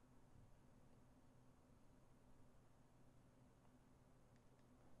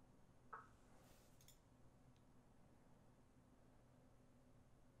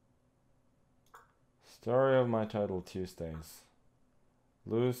 Story of my title Tuesdays.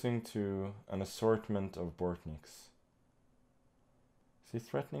 Losing to an assortment of Bortniks. Is he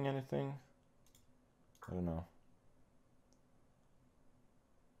threatening anything? I don't know.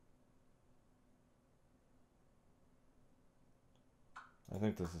 I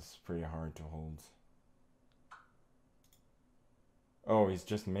think this is pretty hard to hold. Oh, he's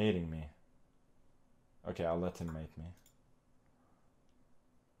just mating me. Okay, I'll let him mate me.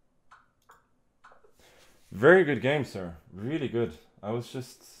 Very good game, sir. Really good. I was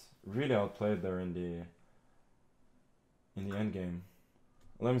just really outplayed there in the end game.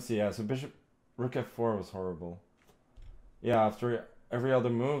 Let me see. Yeah, so bishop rook f4 was horrible. Yeah, after every other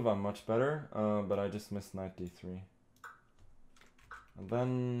move, I'm much better. But I just missed knight d3. And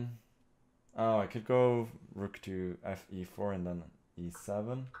then, oh, I could go rook to fe4 and then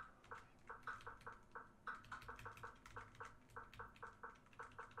e7.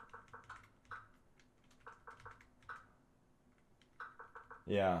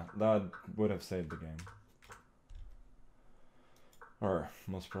 Yeah, that would have saved the game. Or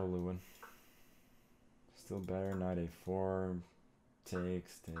most probably would. Still better, knight a4,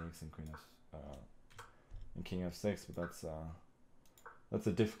 takes, and queen f, and king f6, but that's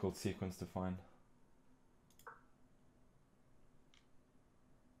a difficult sequence to find.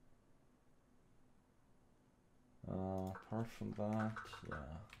 Apart from that,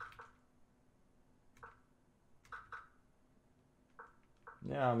 yeah.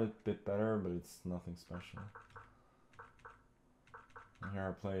 Yeah, I'm a bit better, but it's nothing special. And here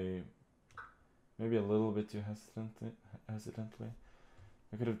I play maybe a little bit too hesitantly.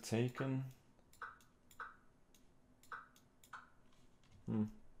 I could have taken.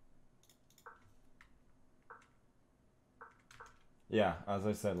 Yeah, as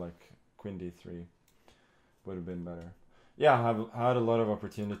I said, like queen d3 would have been better. Yeah, I've had a lot of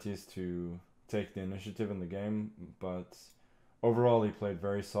opportunities to take the initiative in the game, but overall he played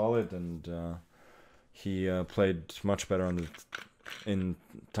very solid, and he played much better on in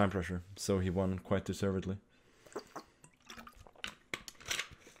time pressure, so he won quite deservedly.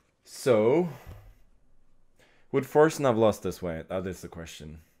 So, would Forsen have lost this way? That is the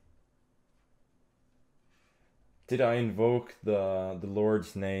question. Did I invoke the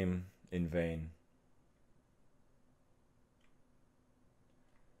Lord's name in vain?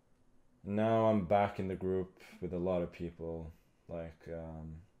 Now I'm back in the group with a lot of people, like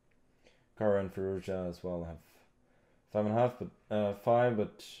Kara and Ferrugia as well have 5.5, but 5,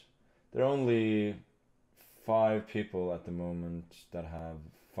 but there are only 5 people at the moment that have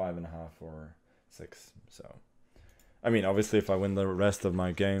 5.5 or 6. So, I mean, obviously, if I win the rest of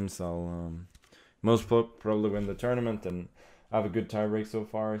my games, I'll most probably win the tournament, and I have a good tiebreak so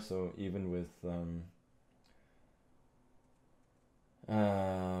far. So even with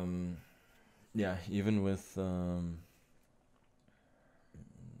yeah, even with a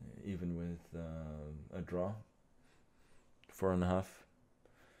draw, 4.5,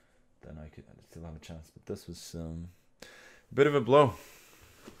 then I could still have a chance. But this was a bit of a blow.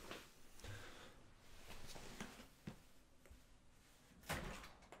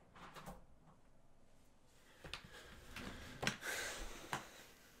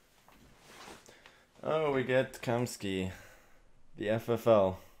 Oh, we get Kamsky, the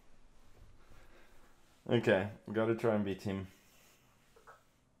FFL. Okay, we gotta try and beat him.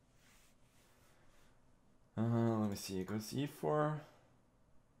 Let me see, he goes e4.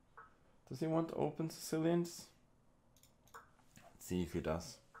 Does he want open Sicilians? Let's see if he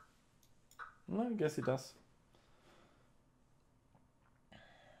does. No, I guess he does.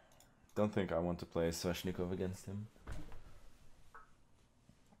 don't think I want to play Sveshnikov against him.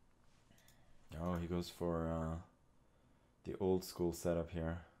 Oh, he goes for the old school setup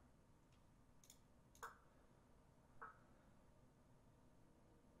here.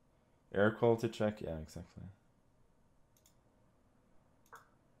 Air quality check? Yeah, exactly.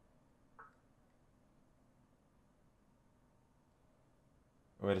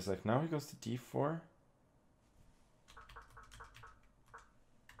 Wait a sec, now he goes to d4?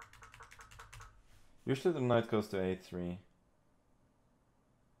 Usually the knight goes to a3.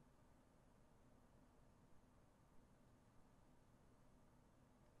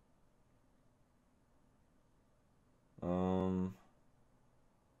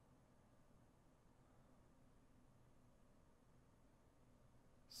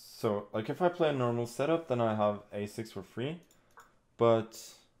 So, like, if I play a normal setup, then I have a6 for free, but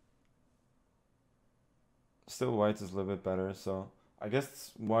still white is a little bit better, so I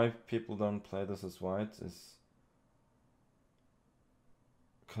guess why people don't play this as white is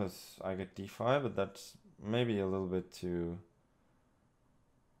because I get d5, but that's maybe a little bit too...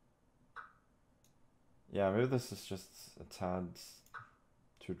 Yeah, maybe this is just a tad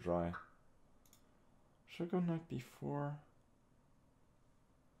too dry. Should I go knight b4?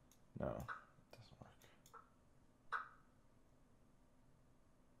 No, it doesn't work.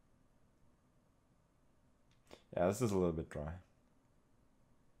 Yeah, this is a little bit dry.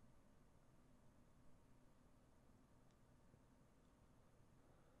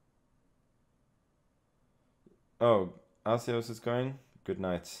 Oh, Asios is going? Good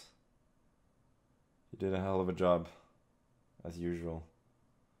night. You did a hell of a job, as usual.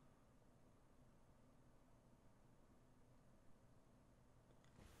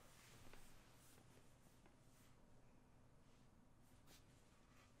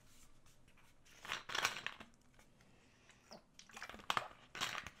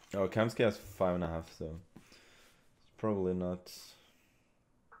 Oh, Kamsky has 5.5, so it's probably not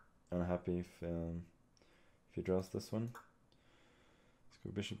unhappy if he draws this one. Let's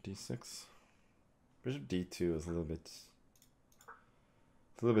go bishop d6. Bishop d2 is a little bit... It's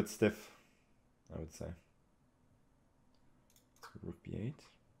a little bit stiff, I would say. Let's go rook b8.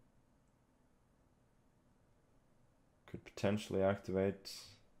 Could potentially activate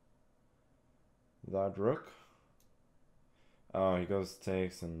that rook. Oh, he goes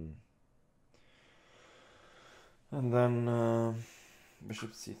takes and then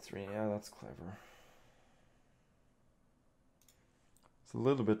bishop c3. Yeah, that's clever. It's a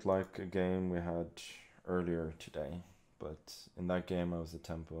little bit like a game we had earlier today, but in that game I was a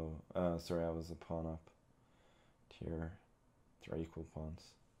tempo. Sorry, I was a pawn up. Here, 3 equal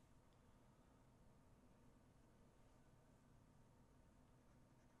pawns.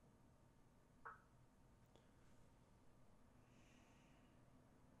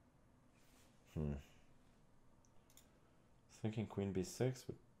 Thinking queen b6,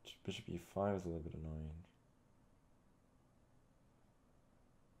 but bishop e5 is a little bit annoying.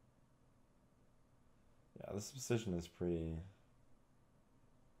 Yeah, this position is pretty...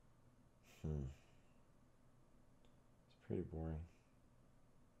 It's pretty boring.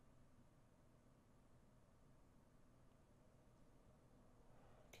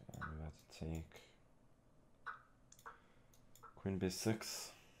 Okay, I'm about to take queen b6. I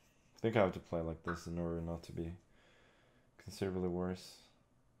think I have to play like this in order not to be considerably worse.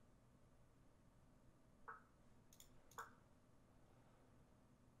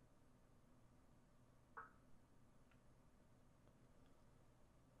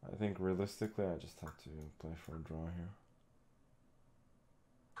 I think realistically I just have to play for a draw here.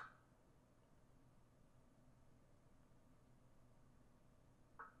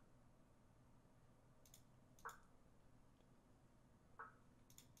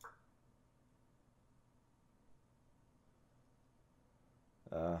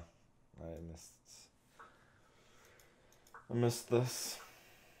 I missed this.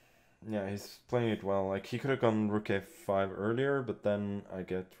 Yeah, he's playing it well. Like, he could have gone rook a5 earlier, but then I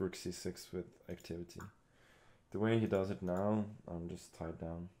get rook c6 with activity. The way he does it now, I'm just tied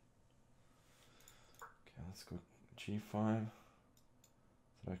down. Okay, let's go g5, so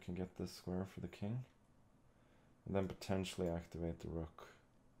that I can get this square for the king. And then potentially activate the rook.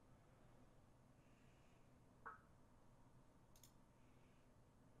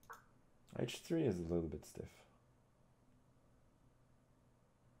 h3 is a little bit stiff.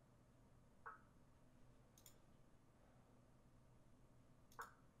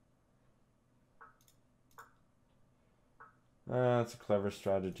 That's a clever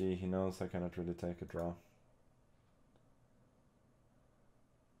strategy. He knows I cannot really take a draw.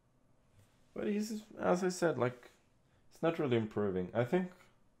 But he's, as I said, like, it's not really improving. I think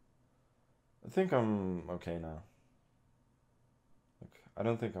I think I'm okay now. Like, I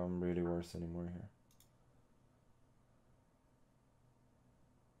don't think I'm really worse anymore here.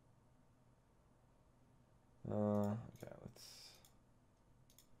 Okay, let's...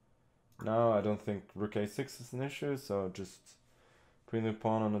 Now I don't think rook a6 is an issue, so just putting the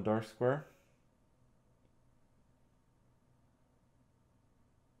pawn on a dark square.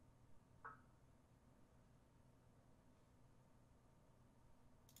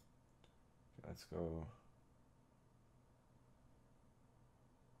 Okay, let's go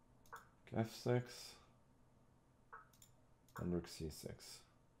f6 and rook c6.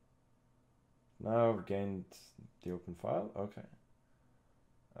 Now I've gained the open file. Okay.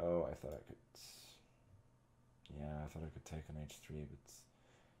 Oh, I thought I could... Yeah, I thought I could take on h3,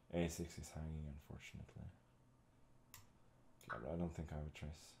 but a6 is hanging, unfortunately. Okay, but I don't think I have a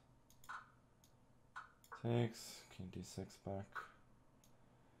choice. Takes, king d6 back.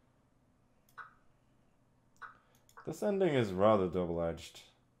 This ending is rather double-edged.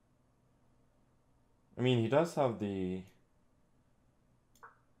 I mean, he does have the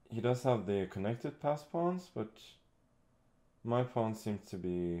connected pass pawns, but my pawns seem to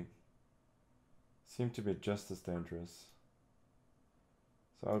be just as dangerous.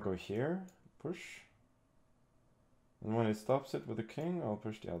 So I'll go here, push. And when he stops it with the king, I'll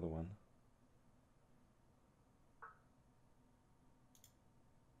push the other one.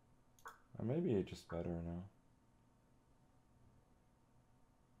 Or maybe just better now.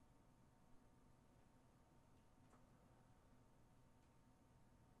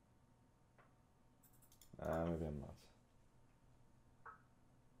 Maybe I'm not.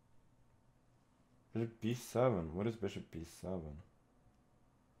 Bishop b7. What is bishop b7?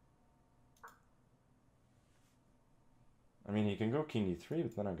 I mean, he can go king e3,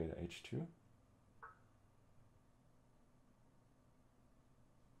 but then I'll get h2.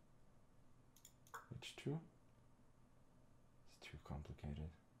 h2. It's too complicated.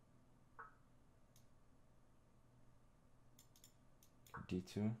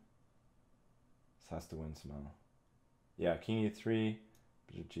 d2. This has to win somehow. Yeah, king e3,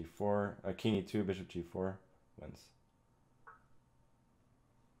 bishop g4, king e2, bishop g4 wins.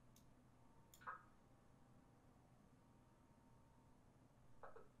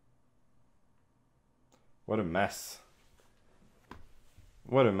 What a mess.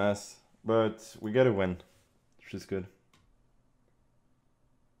 What a mess. But we get a win, which is good.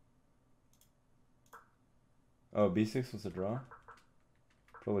 Oh, b6 was a draw?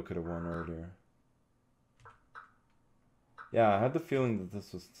 Probably could have won earlier. Yeah, I had the feeling that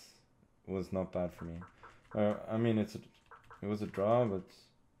this was not bad for me. I mean, it was a draw, but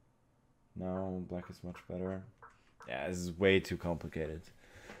now black is much better. Yeah, this is way too complicated.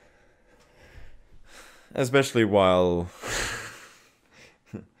 Especially while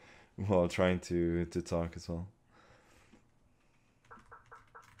while trying to talk as well.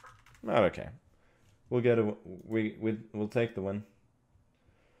 Not okay. We'll get a we'll take the win.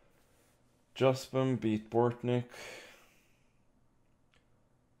 Chesstube beat Bortnik.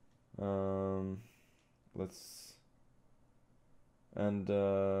 And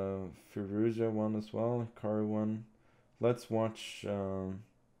Febuary won as well. Kari won. Let's watch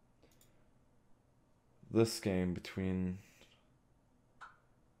this game between...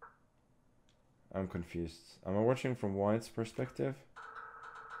 I'm confused. Am I watching from White's perspective?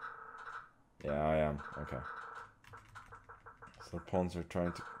 Yeah, I am. Okay. So pawns are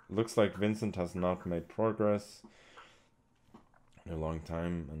trying to... Looks like Vincent has not made progress in a long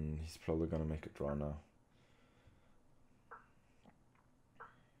time, and he's probably gonna make a draw now.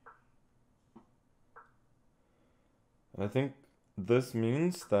 And I think this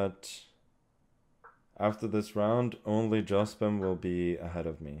means that after this round, only Chesstube will be ahead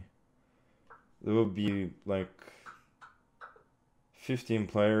of me. There will be like 15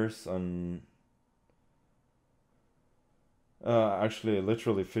 players on... actually,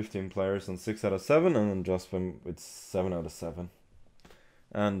 literally 15 players on 6 out of 7, and then Chesstube with 7 out of 7.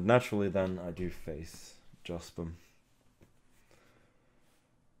 And naturally then I do face Chesstube.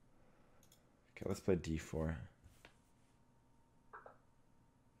 Okay, let's play d4.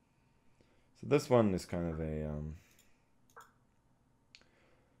 So this one is kind of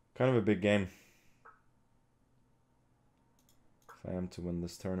a big game. If I am to win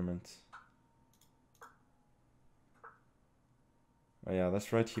this tournament. Oh yeah,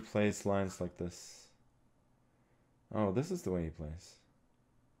 that's right, he plays lines like this. Oh, this is the way he plays.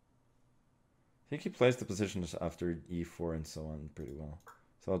 I think he plays the positions after e4 and so on pretty well.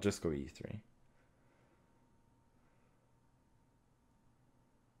 So I'll just go e3.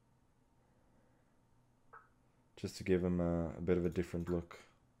 Just to give him a bit of a different look.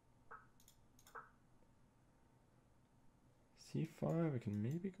 c5, I can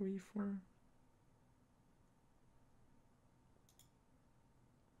maybe go e4.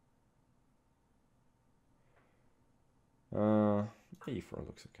 E4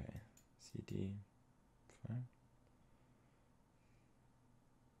 looks okay. CD, fine.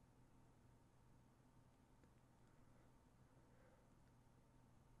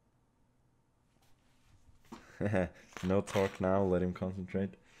 No talk now, let him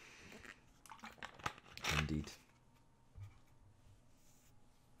concentrate. Indeed.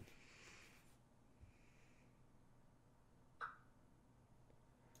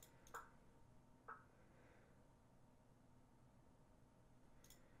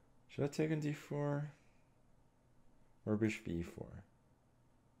 Should I take on d4? Or bishop e4?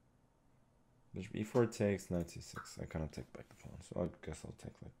 Bishop e4 takes, knight c6. I cannot take back the pawn, so I guess I'll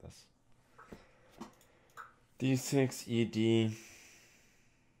take like this. d6, ed.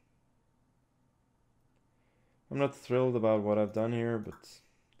 I'm not thrilled about what I've done here, but it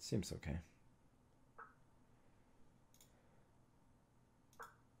seems okay.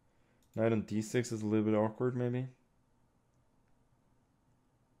 Knight on d6 is a little bit awkward, maybe.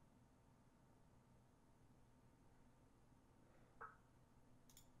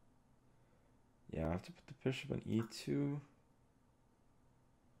 Yeah, I have to put the bishop on e2.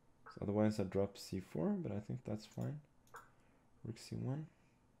 So otherwise I drop c4, but I think that's fine. Rook c1.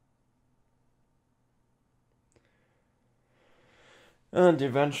 And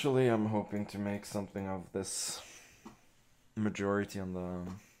eventually I'm hoping to make something of this majority on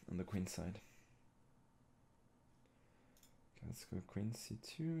the queen side. Okay, let's go queen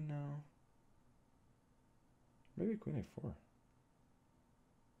c2 now. Maybe queen a4.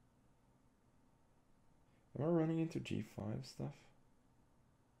 Am I running into g5 stuff?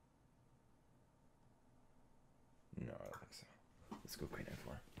 No, I don't think so. Let's go queen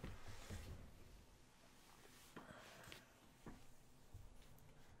a4.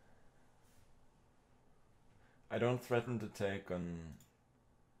 I don't threaten to take on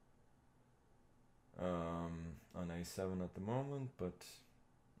a7 at the moment, but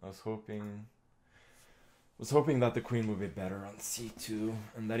I was hoping that the queen would be better on c2,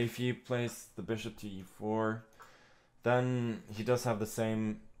 and that if he plays the bishop to e4, then he does have the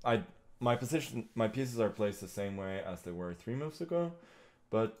same. My pieces are placed the same way as they were 3 moves ago,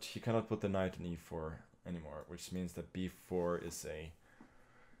 but he cannot put the knight on e4 anymore, which means that b4 is a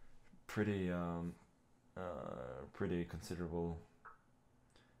pretty pretty considerable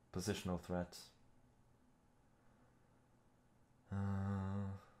positional threat.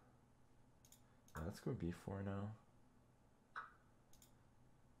 Let's go b4 now.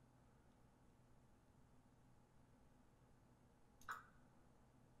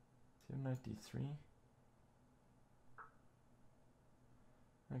 Do you have knight d3?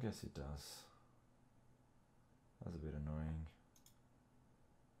 I guess he does. That's a bit annoying.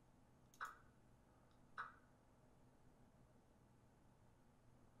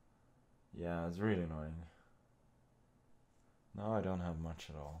 Yeah, it's really annoying. Now I don't have much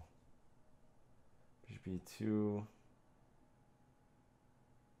at all. Bishop e2.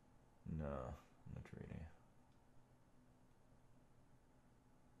 No, not really.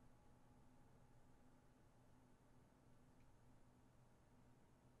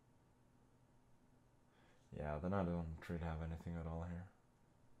 Yeah, then I don't really have anything at all here.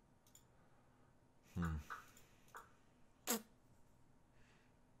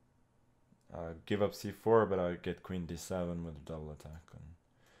 Give up c4, but I get queen d7 with a double attack on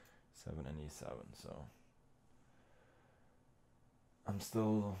 7 and e7, so I'm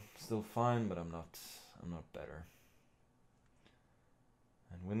still fine, but I'm not better.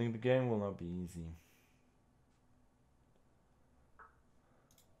 And winning the game will not be easy.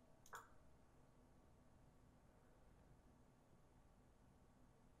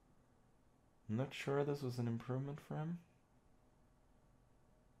 I'm not sure this was an improvement for him.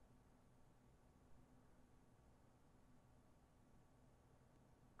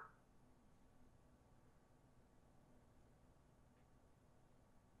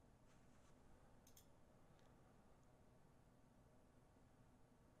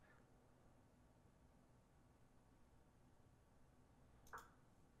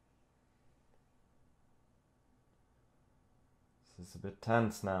 This is a bit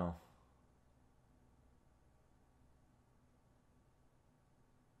tense now.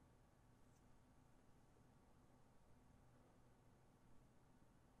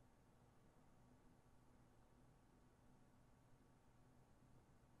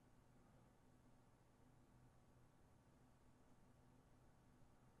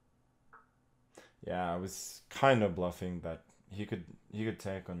 Yeah, I was kind of bluffing that he could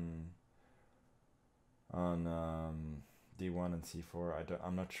take on d1 and c4.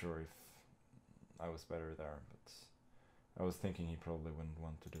 I'm not sure if I was better there, but I was thinking he probably wouldn't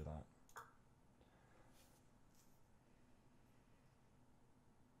want to do that.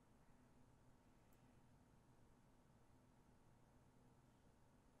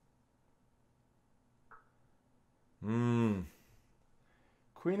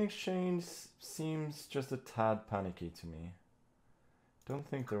 Queen exchange seems just a tad panicky to me. Don't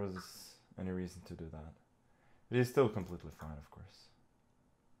think there was any reason to do that. It is still completely fine, of course.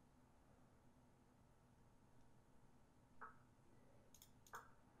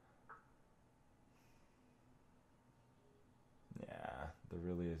 Yeah, there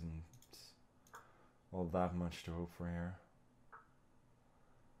really isn't all that much to hope for here.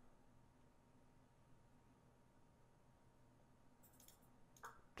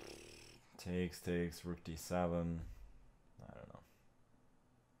 Takes, rook d7. I don't know.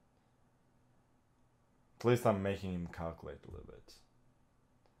 At least I'm making him calculate a little bit.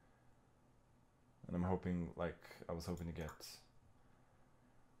 And I'm hoping, like, I was hoping to get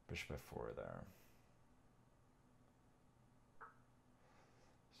bishop f4 there.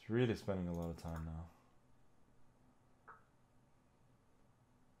 He's really spending a lot of time now.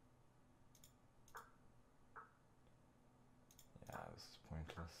 Yeah, this is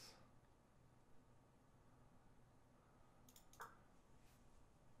pointless.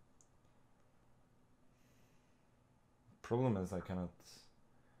 Problem is I cannot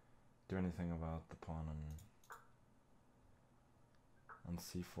do anything about the pawn on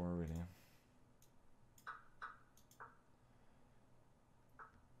c4 really.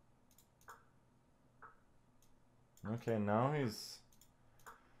 Okay, now he's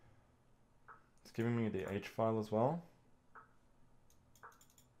giving me the h file as well.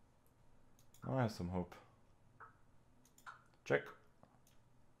 Now I have some hope. Check.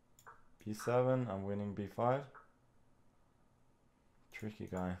 b7, I'm winning b5. Tricky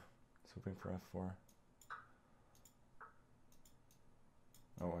guy. He's hoping for f4.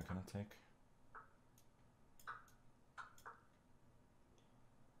 Oh, I cannot take.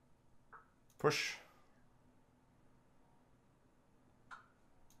 Push.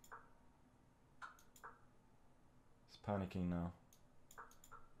 He's panicking now.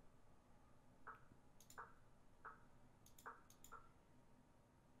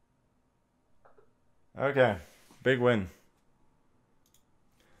 Okay, big win.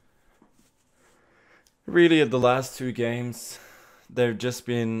 Really, at the last two games, they've just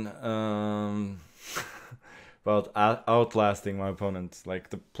been about outlasting my opponents.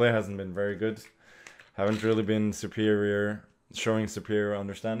 Like, the play hasn't been very good. Haven't really been superior, showing superior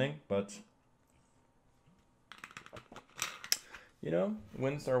understanding, but you know,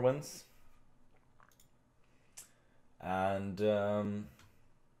 wins are wins. And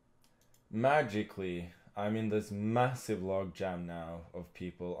magically, I'm in this massive log jam now of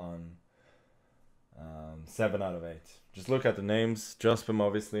people on 7 out of 8. Just look at the names. Chesstube,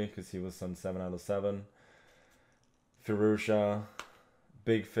 obviously, because he was on 7 out of 7. Firusha,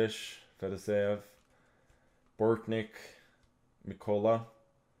 Big Fish, Feduseev, Bortnik, Mikola,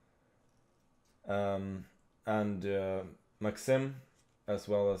 and Maxim, as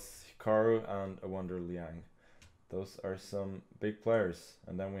well as Hikaru and a Wonder Liang. Those are some big players.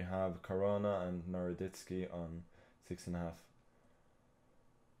 And then we have Karana and Naroditsky on 6.5.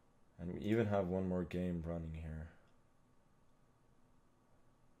 And we even have one more game running here.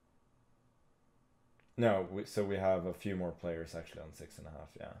 No, so we have a few more players actually on 6.5,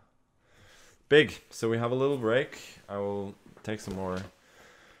 yeah. Big. So we have a little break. I will take some more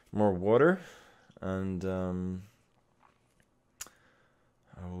water, and I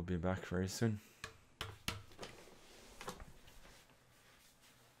will be back very soon.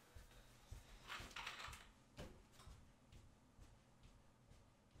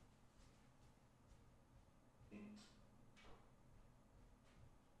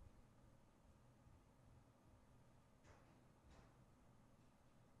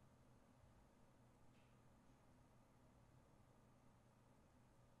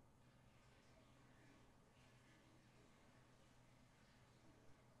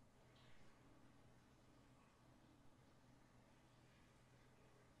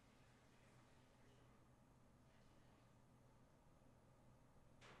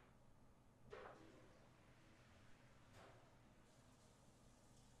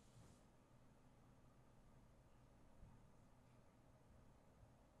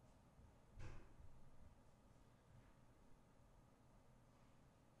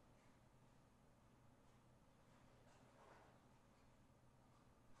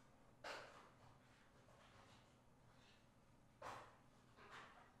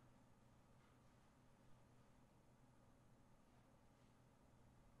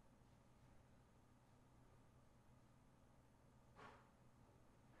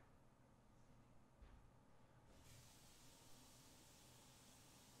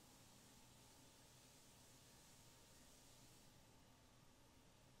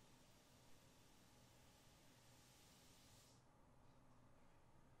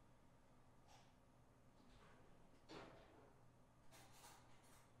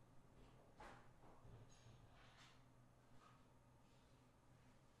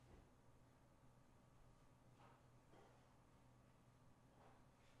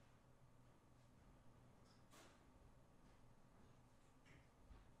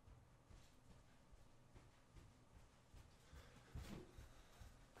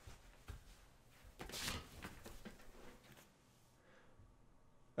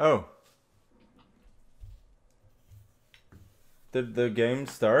 Oh. Did the game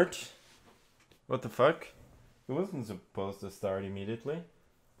start? What the fuck? It wasn't supposed to start immediately.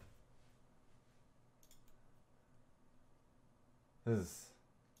 This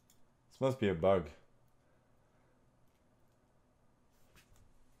must be a bug.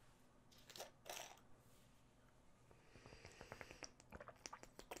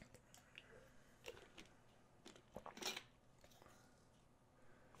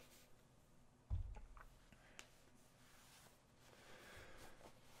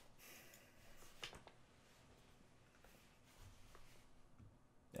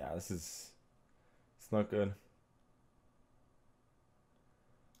 Yeah, it's not good.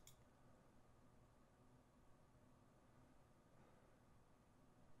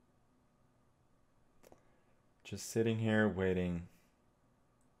 Just sitting here waiting.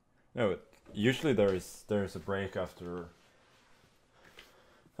 No, usually there's a break after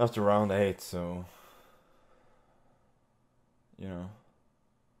round 8, so you know.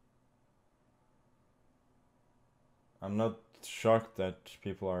 I'm not shocked that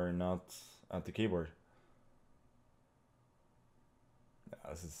people are not at the keyboard.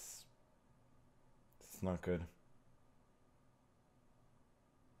 Yeah, it's not good.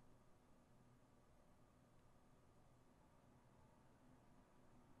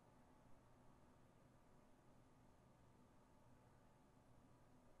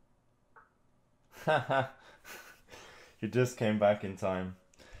 You just came back in time.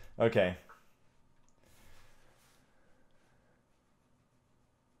 Okay.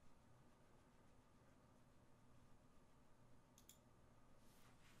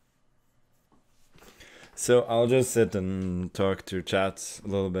 So I'll just sit and talk to chat a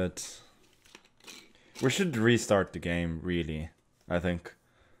little bit. We should restart the game, really, I think.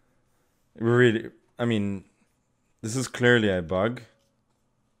 Really, I mean, this is clearly a bug.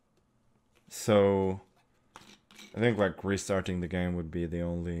 So I think like restarting the game would be the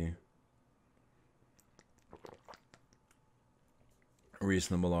only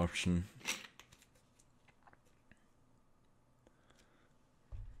reasonable option.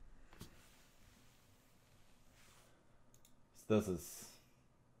 This is,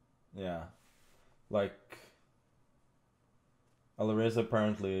 yeah, like Alariz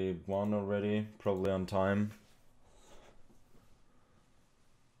apparently won already, probably on time.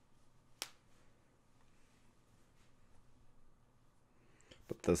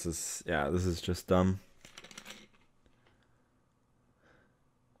 But this is, yeah, this is just dumb.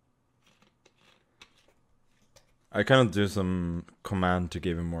 I cannot do some command to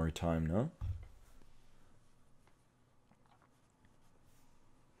give him more time, no?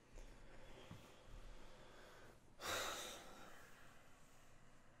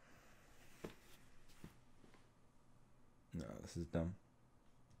 No, this is dumb.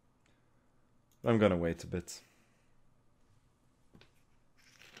 I'm gonna wait a bit.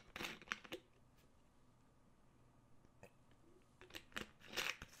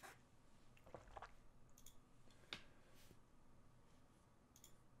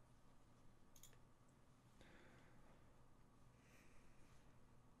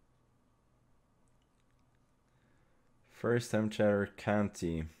 First time chatter,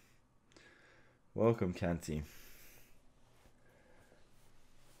 Canty. Welcome, Canty.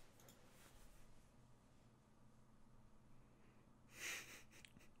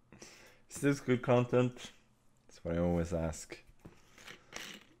 Is this good content? That's what I always ask.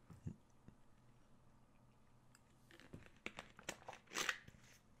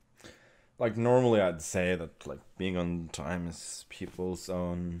 Like normally I'd say that like being on time is people's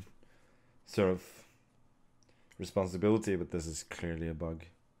own sort of responsibility, but this is clearly a bug.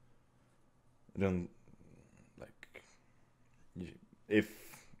 I don't like if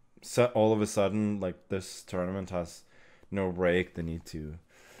all of a sudden like this tournament has no break, they need to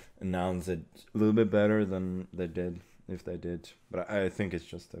announce it a little bit better than they did, if they did. But I think it's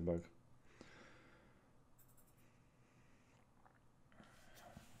just a bug.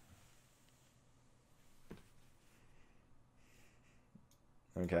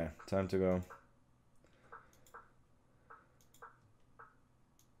 Okay, time to go.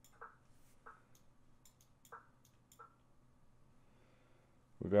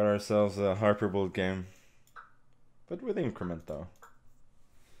 We got ourselves a Hyperbolt game. But with increment though.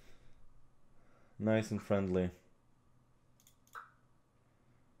 Nice and friendly.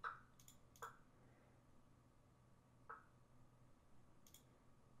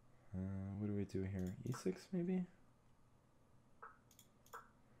 What do we do here? E6 maybe?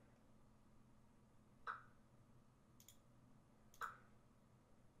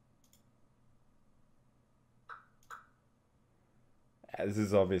 Yeah, this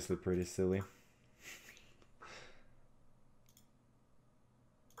is obviously pretty silly.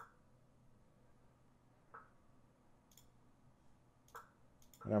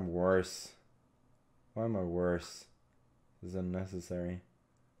 And I'm worse. Why am I worse? This is unnecessary.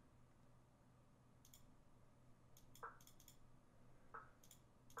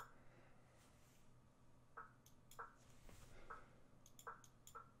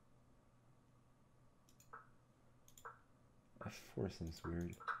 F4 seems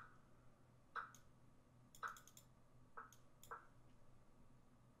weird.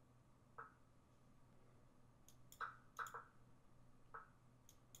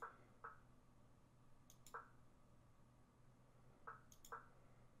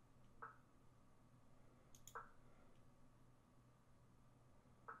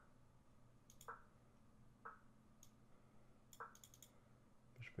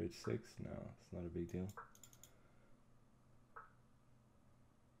 Bishop h6? No, it's not a big deal.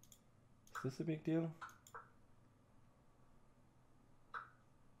 Is this a big deal?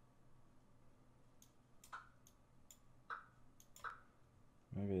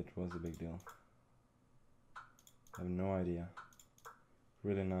 Maybe it was a big deal. I have no idea.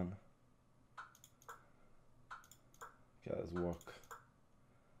 Really none. Okay, let's walk.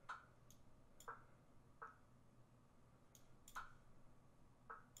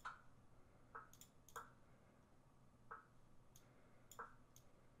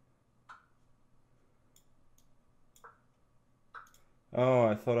 Oh,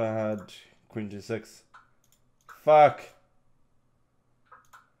 I thought I had queen g6. Fuck!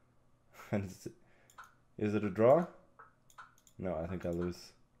 Is it a draw? No, I think I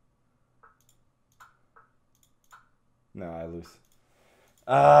lose. No, I lose.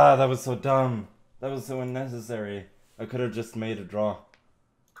 Ah, that was so dumb. That was so unnecessary. I could have just made a draw.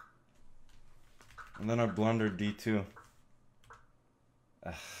 And then I blundered d2.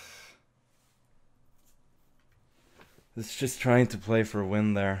 Ugh. It's just trying to play for a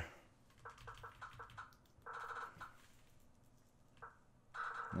win there.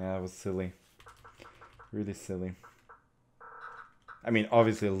 Yeah, it was silly. Really silly. I mean,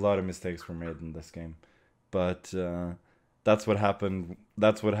 obviously a lot of mistakes were made in this game. But that's what happened.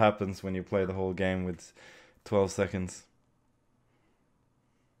 That's what happens when you play the whole game with 12 seconds.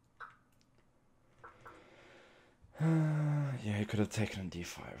 Yeah, he could have taken on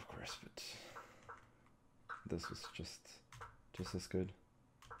d5, of course, but this was just as good.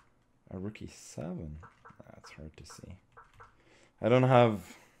 A rook e7? That's hard to see. I don't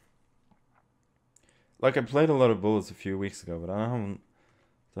have... Like, I played a lot of bullets a few weeks ago, but I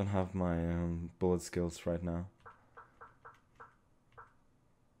don't have my bullet skills right now.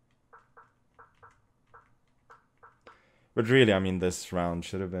 But really, I mean, this round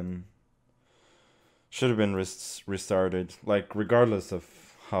should have been restarted. Like, regardless of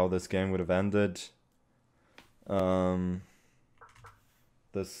how this game would have ended,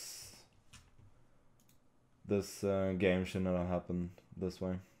 this game should not have happened this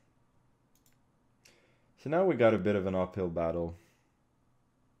way. So now we got a bit of an uphill battle,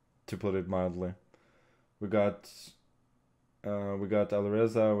 to put it mildly. We got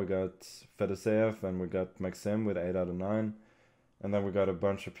Alireza, we got Fedoseev, and we got Maxim with 8 out of 9. And then we got a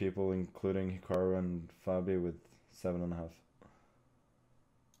bunch of people, including Hikaru and Fabi, with 7.5.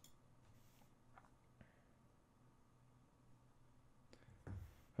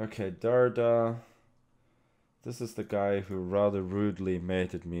 Okay, Darda. This is the guy who rather rudely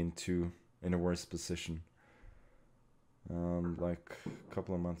mated me in a worse position. Like a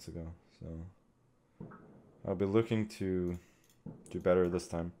couple of months ago. So I'll be looking to do better this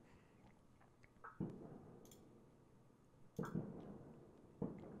time.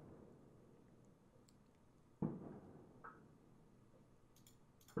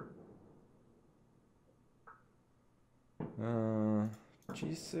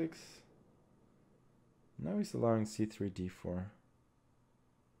 G6. Now he's allowing C3, D4.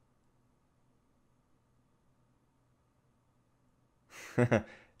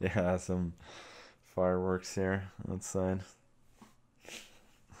 Yeah, some fireworks here outside.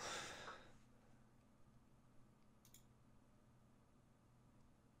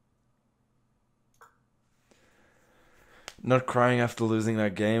 Not crying after losing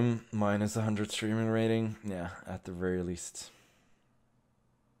that game. Minus 100 streaming rating. Yeah, at the very least.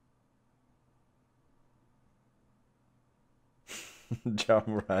 John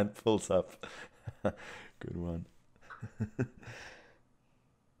Moran pulls up. Good one.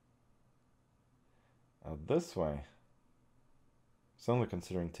 This way. It's only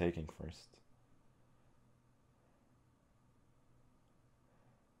considering taking first.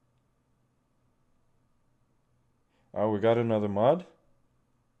 Oh, we got another mod?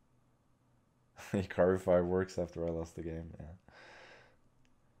 Car 5 works after I lost the game, yeah.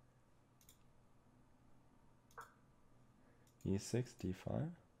 E6, D5?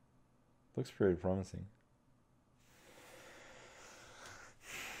 Looks pretty promising.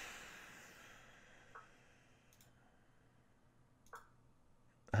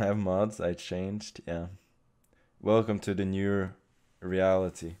 I have mods, I changed, yeah. Welcome to the new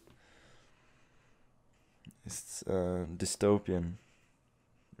reality. It's dystopian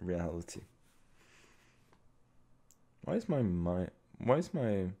reality. Why is my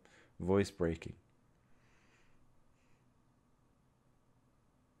voice breaking?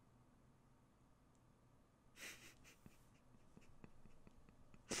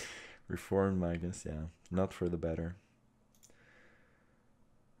 Reformed Magnus, yeah. Not for the better.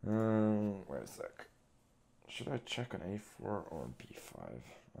 Wait a sec. Should I check on A4 or B5?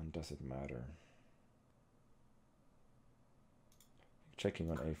 And does it matter? Checking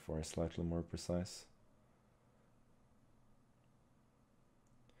on A4 is slightly more precise.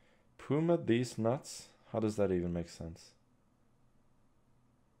 Puma these nuts? How does that even make sense?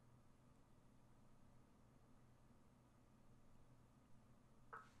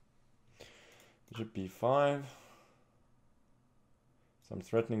 Bishop B5. So I'm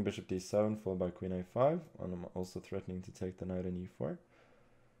threatening bishop D7 followed by queen A5. And I'm also threatening to take the knight in E4.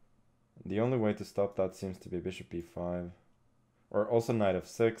 The only way to stop that seems to be bishop B5. Or also knight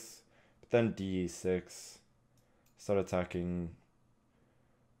F6. But then D6. Start attacking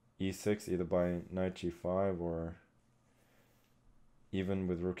E6 either by knight G5 or even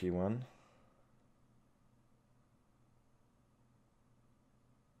with rook E1.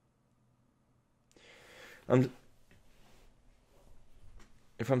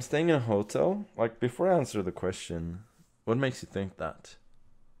 If I'm staying in a hotel, like before I answer the question, what makes you think that?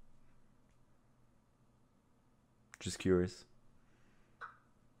 Just curious.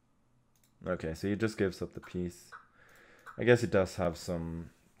 Okay, so he just gives up the piece. I guess he does have some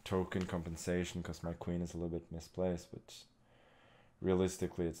token compensation because my queen is a little bit misplaced, but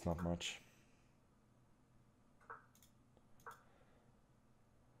realistically it's not much.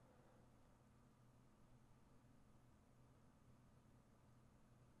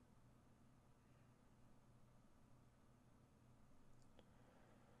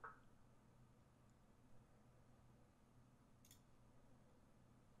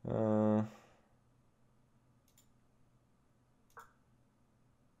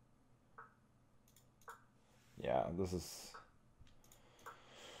 Yeah, this is...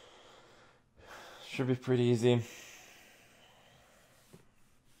 should be pretty easy.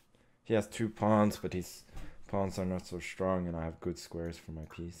 He has 2 pawns, but his pawns are not so strong and I have good squares for my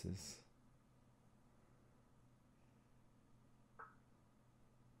pieces.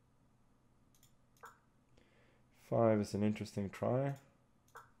 Five is an interesting try.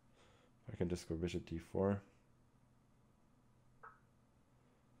 I can just go bishop D4.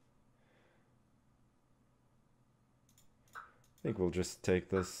 I think we'll just take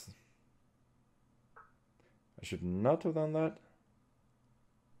this. I should not have done that.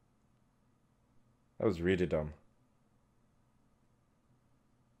 That was really dumb.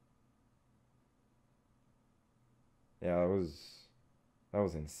 Yeah, that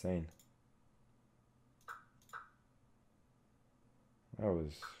was insane. That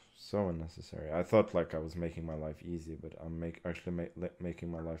was so unnecessary. I thought like I was making my life easy, but I'm actually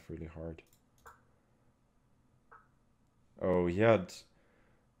making my life really hard. Oh, he had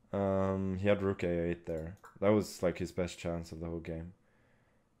rook A8 there. That was like his best chance of the whole game.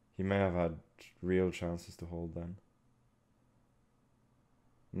 He may have had real chances to hold then.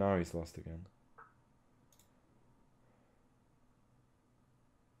 Now he's lost again.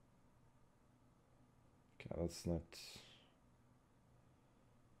 Okay, that's not...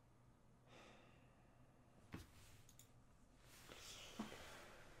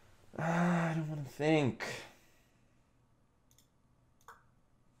 I don't want to think.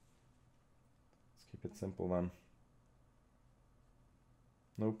 Let's keep it simple then.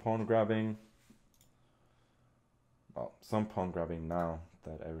 No pawn grabbing. Well, some pawn grabbing now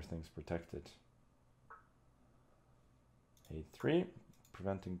that everything's protected. A3,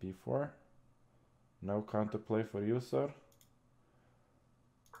 preventing B4. No counterplay for user.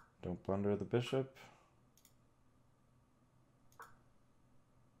 Don't blunder the bishop.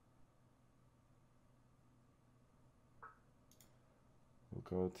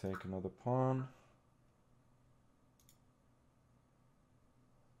 We'll go take another pawn.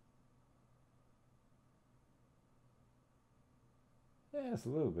 Yeah, it's a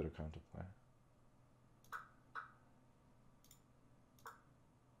little bit of counterplay.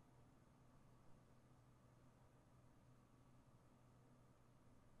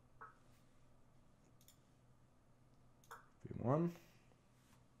 B1.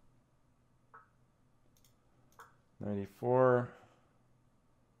 94.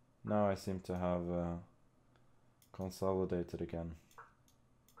 Now I seem to have consolidated again.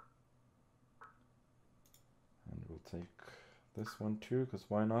 And we'll take this one too, because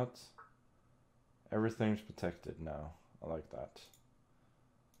why not? Everything's protected now. I like that.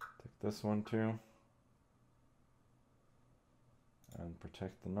 Take this one too. And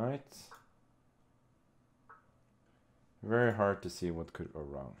protect the knight. Very hard to see what could go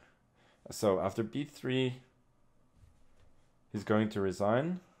wrong. So after b3, he's going to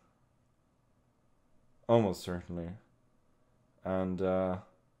resign. Almost certainly. And I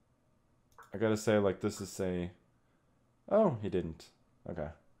gotta say, like, this is a... Oh, he didn't. Okay.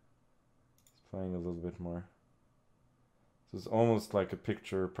 He's playing a little bit more. So it's almost like a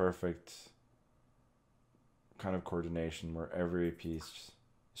picture perfect kind of coordination where every piece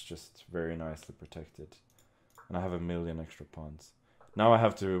is just very nicely protected. And I have a million extra pawns. Now I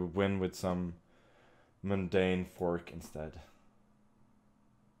have to win with some mundane fork instead.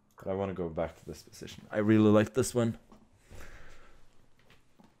 But I want to go back to this position. I really like this one.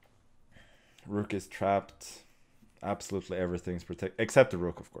 Rook is trapped. Absolutely everything's protected. Except the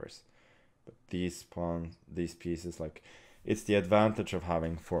rook, of course. But these pawns, these pieces, like... It's the advantage of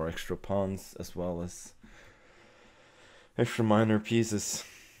having 4 extra pawns as well as extra minor pieces.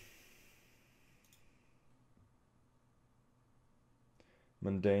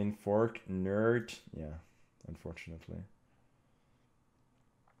 Mundane fork, nerd. Yeah, unfortunately.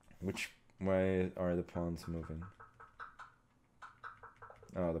 Which way are the pawns moving?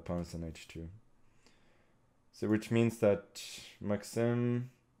 Oh, the pawn's on h2. So which means that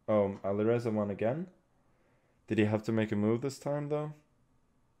Maxim... Oh, Alireza won again? Did he have to make a move this time though?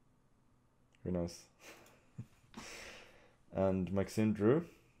 Who knows? And Maxim drew.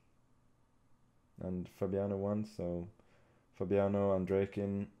 And Fabiano won, so... Fabiano,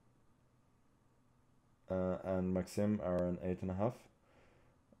 Andrekin, and Maxim are on 8.5.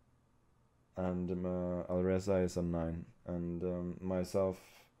 And Alireza is on 9. And myself,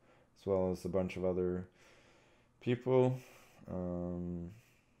 as well as a bunch of other people,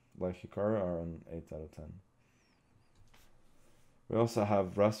 like Hikaru, are on 8 out of 10. We also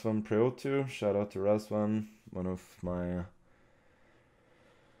have Razvan Preotu. Shout out to Razvan, one of my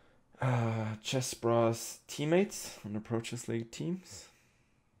Chess Bros teammates on the Pro Chess League teams.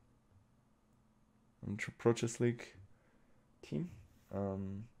 On the Pro Chess League team.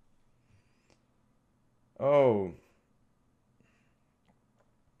 Oh.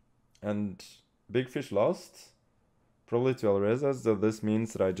 And Big Fish lost. Probably to Alireza, so this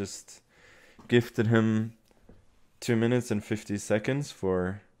means that I just gifted him 2 minutes and 50 seconds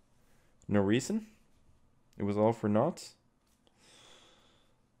for no reason. It was all for naught.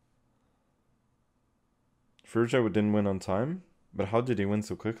 Ferrugia didn't win on time, but how did he win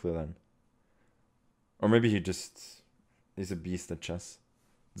so quickly then? Or maybe he just is a beast at chess.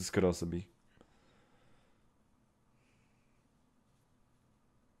 This could also be.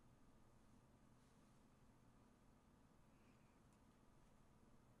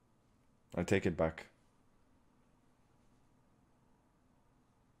 I take it back.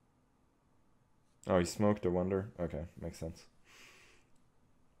 Oh, he smoked a wonder? Okay, makes sense.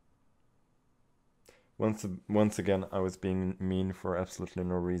 Once again, I was being mean for absolutely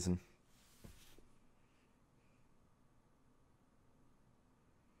no reason.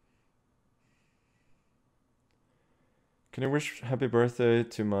 Can I wish happy birthday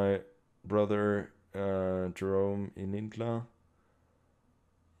to my brother Jerome Inindla?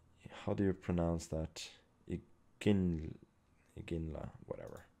 How do you pronounce that? Iginla,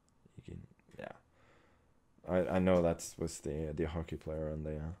 whatever. Yeah. I know that was the hockey player on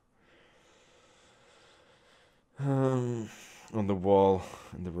the wall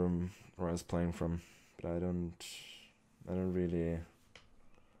in the room where I was playing from, but I don't really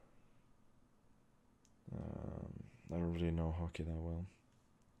know hockey that well.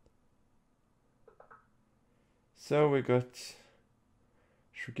 So we got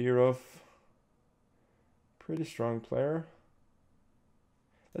Shugirov, pretty strong player.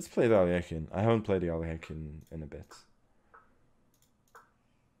 Let's play the Aliekin. I haven't played the Aliekin in a bit.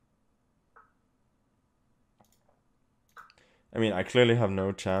 I mean, I clearly have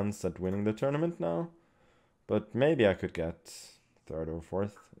no chance at winning the tournament now, but maybe I could get 3rd or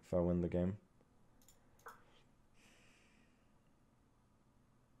 4th if I win the game.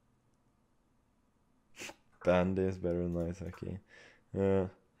 Bandy is better than Isaki. Yeah,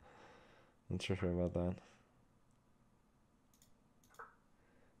 not sure about that.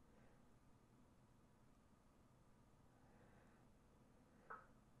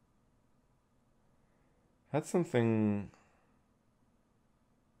 Had something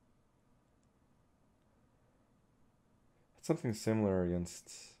something similar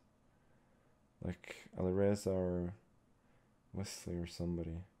against like Alireza or Wesley or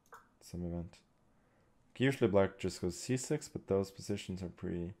somebody at some event. Usually black just goes c6, but those positions are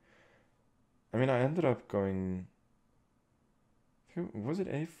pretty... I mean, I ended up going... Was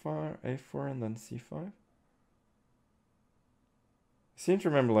it a4 and then c5? I seem to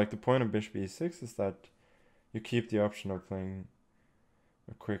remember, like, the point of bishop e6 is that you keep the option of playing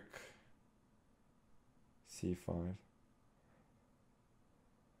a quick c5.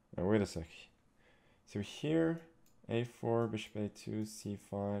 Now, wait a sec. So here, a4, bishop a2,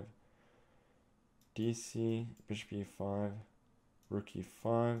 c5, dc, bishop e5, rook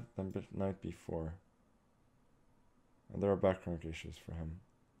e5, then knight b4. And there are background issues for him.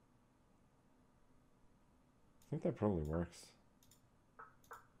 I think that probably works.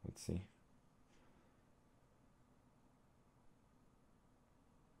 Let's see.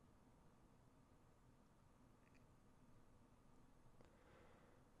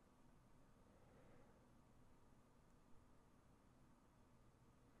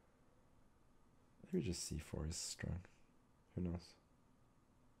 Maybe just c4 is strong. Who knows?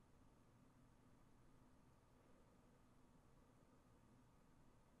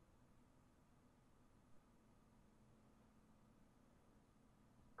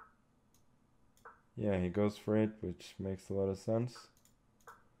 Yeah, he goes for it, which makes a lot of sense.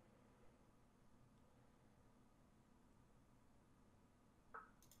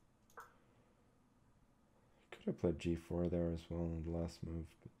 Could have played g4 there as well in the last move,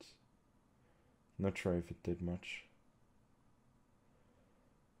 but not sure if it did much.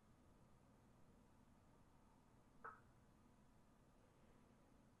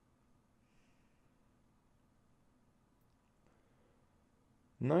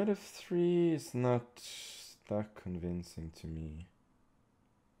 Knight f3 is not that convincing to me.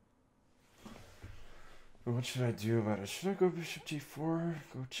 But what should I do about it? Should I go bishop g4?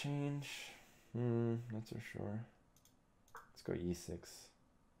 Go change? Not so sure. Let's go e6.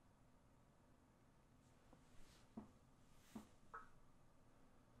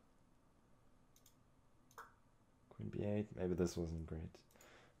 Queen b8. Maybe this wasn't great.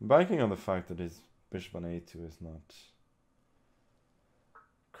 I'm banking on the fact that his bishop on a2 is not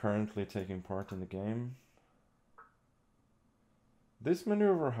currently taking part in the game. This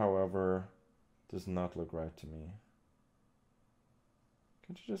maneuver, however, does not look right to me.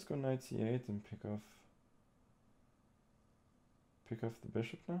 Can't you just go knight c8 and pick off the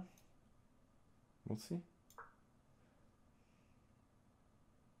bishop now? We'll see.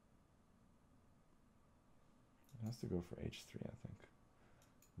 It has to go for h3, I think.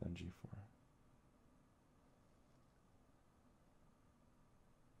 Then g4.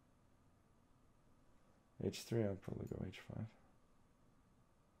 h3, I'd probably go h5.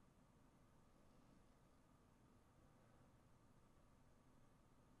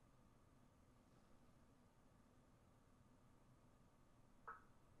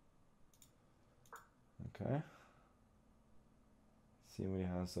 Okay. See what he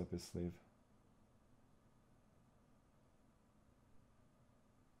has up his sleeve.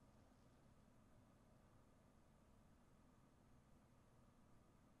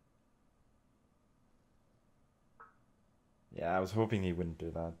 Yeah, I was hoping he wouldn't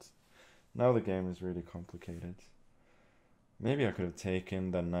do that. Now the game is really complicated. Maybe I could have taken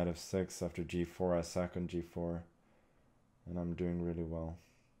that knight f6 after g4, I sack on g4, and I'm doing really well.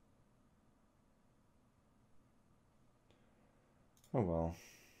 Oh well.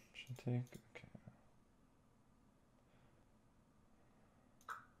 Should I take? Okay.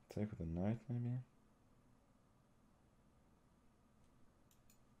 Take with a knight, maybe?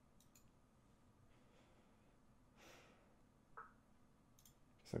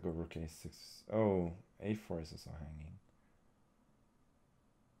 Guess I'll go rook a6. Oh, a4 is also hanging.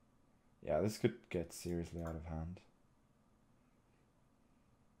 Yeah, this could get seriously out of hand.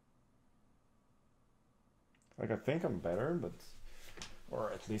 Like, I think I'm better, but...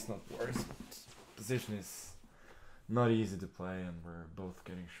 Or at least not worse, but position is not easy to play and we're both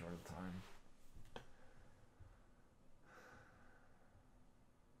getting short of time.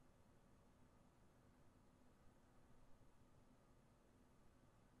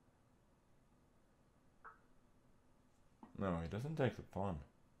 No, he doesn't take the pawn.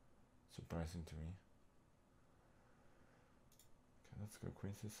 Surprising to me. Okay, let's go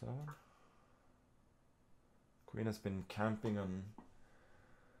queen c7. Queen has been camping on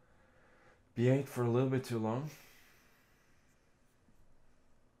b8 for a little bit too long.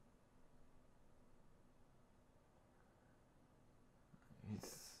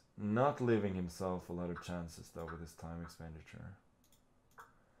 He's not leaving himself a lot of chances though with his time expenditure.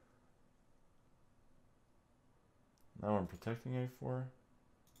 Now I'm protecting a4.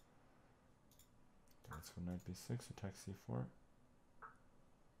 Let's go knight b6, attack c4.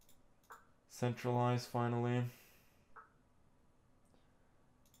 Centralize finally.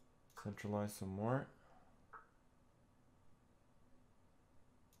 Centralize some more.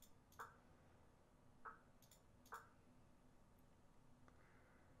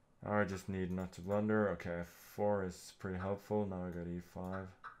 Now I just need not to blunder. Okay, f4 is pretty helpful. Now I got e5.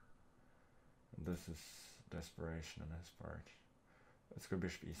 And this is desperation on his part. Let's go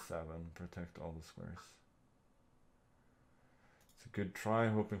bishop e7, protect all the squares. It's a good try,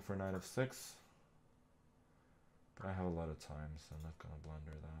 hoping for knight f6. But I have a lot of time, so I'm not gonna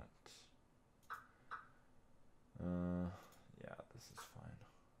blunder that. Yeah, this is fine.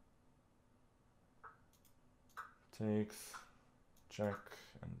 Takes, check,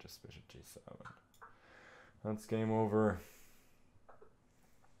 and just bishop g7. That's game over.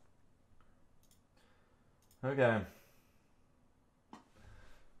 Okay.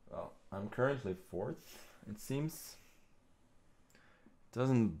 Well, I'm currently 4th, it seems.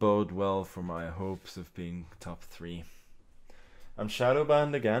 Doesn't bode well for my hopes of being top 3. I'm shadow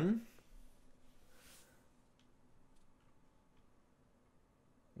banned again.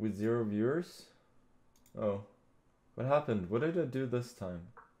 With 0 viewers. Oh. What happened? What did I do this time?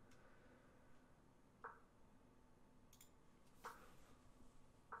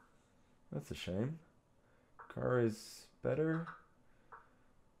 That's a shame. Carr is better.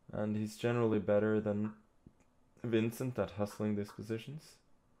 And he's generally better than Vincent at hustling these positions.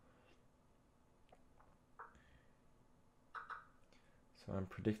 So I'm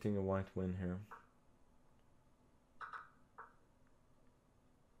predicting a white win here.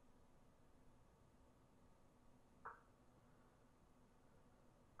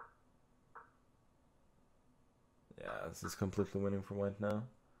 Yeah, this is completely winning for white now.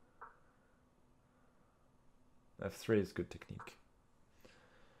 F3 is good technique.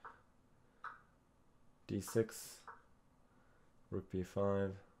 D6, rook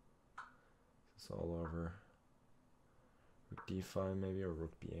b5, it's all over. Rook d5 maybe, or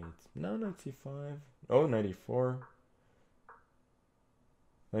rook b8. No, knight c5. Oh, knight e4.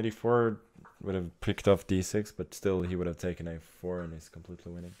 Knight e4 would have picked off d6, but still he would have taken a4 and is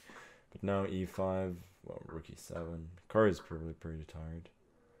completely winning. But now e5, well, rook e7. Carr is probably pretty tired,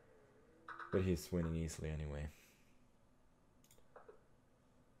 but he's winning easily anyway.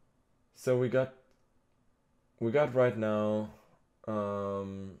 So we got right now,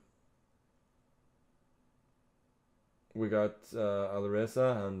 we got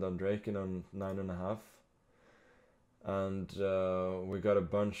Alireza and Andrejkin on 9.5, and we got a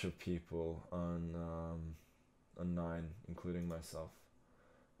bunch of people on 9, including myself,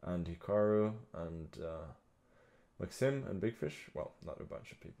 and Hikaru and Maxim and Big Fish. Well, not a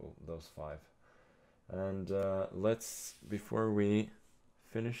bunch of people, those 5. And let's, before we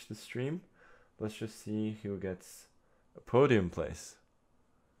finish the stream, let's just see who gets a podium place.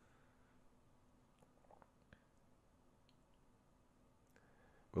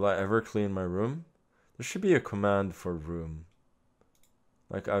 Will I ever clean my room? There should be a command for room.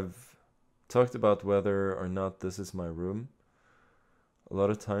 Like, I've talked about whether or not this is my room a lot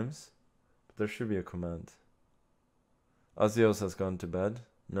of times, but there should be a command. Azios has gone to bed.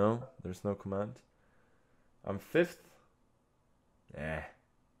 No, there's no command. I'm 5th. Eh.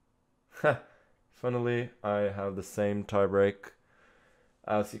 Funnily, I have the same tiebreak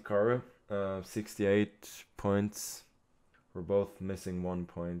as Hikaru, 68 points. We're both missing 1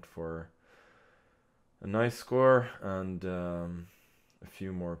 point for a nice score, and a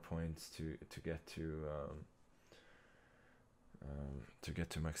few more points to get to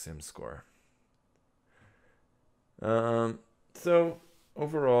Maxim's score. So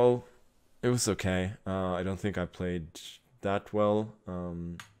overall, it was okay. I don't think I played that well.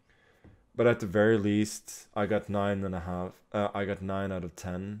 But at the very least, I got 9.5. I got 9 out of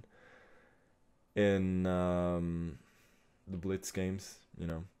 10 in the Blitz games. You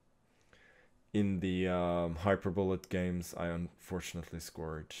know, in the Hyperbullet games, I unfortunately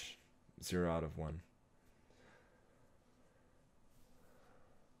scored 0 out of 1.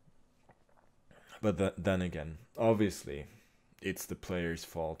 But then again, obviously, it's the player's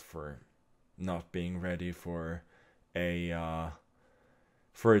fault for not being ready for a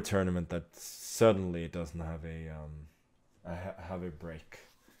tournament that suddenly doesn't have a break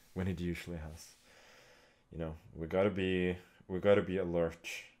when it usually has. You know, we gotta be alert.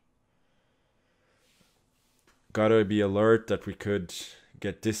 Gotta be alert that we could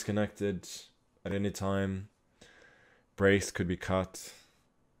get disconnected at any time. Breaks could be cut,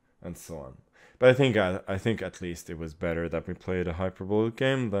 and so on. But I think at least it was better that we played a Hyperbolic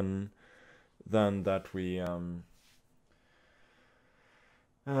game than that we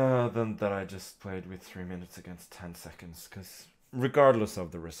than that I just played with 3 minutes against 10 seconds. Because regardless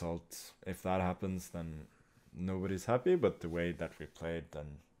of the result, if that happens, then nobody's happy. But the way that we played,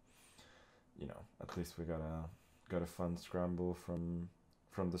 then you know, at least we got a fun scramble from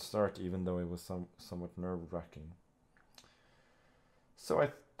the start, even though it was somewhat nerve-wracking. So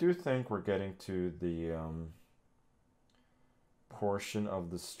I do think we're getting to the portion of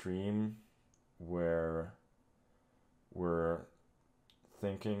the stream where we're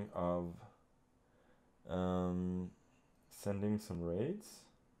thinking of sending some raids.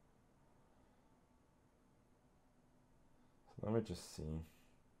 So let me just see.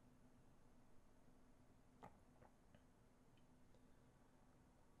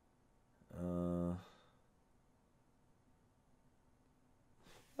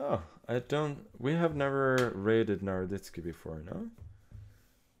 Oh, we have never raided Naroditsky before, no?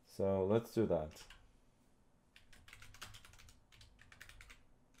 So let's do that.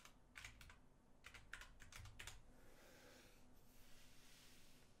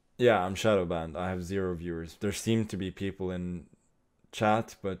 Yeah, I'm shadow banned. I have 0 viewers. There seem to be people in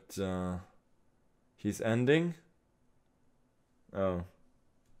chat, but he's ending. Oh.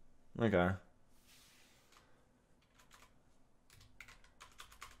 Okay.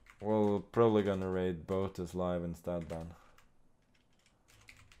 We're probably gonna raid both as live instead then.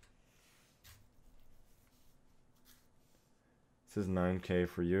 This is 9k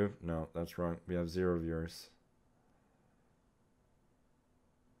for you. No, that's wrong. We have 0 viewers.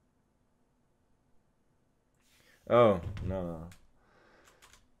 Oh, no.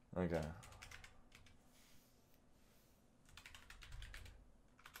 Okay.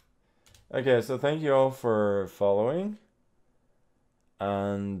 Okay, so thank you all for following.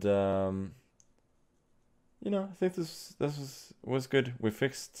 And you know, I think this was good. We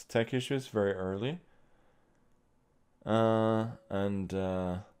fixed tech issues very early. And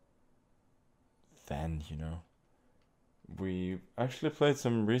then, you know, we actually played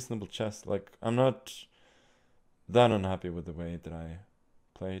some reasonable chess. Like, I'm not that unhappy with the way that I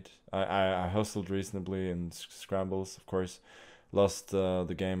played. I hustled reasonably in scrambles, of course. Lost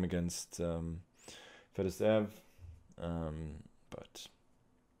the game against Febuary, but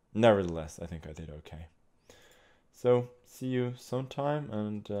nevertheless, I think I did okay. So, see you sometime,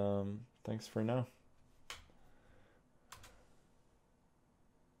 and thanks for now.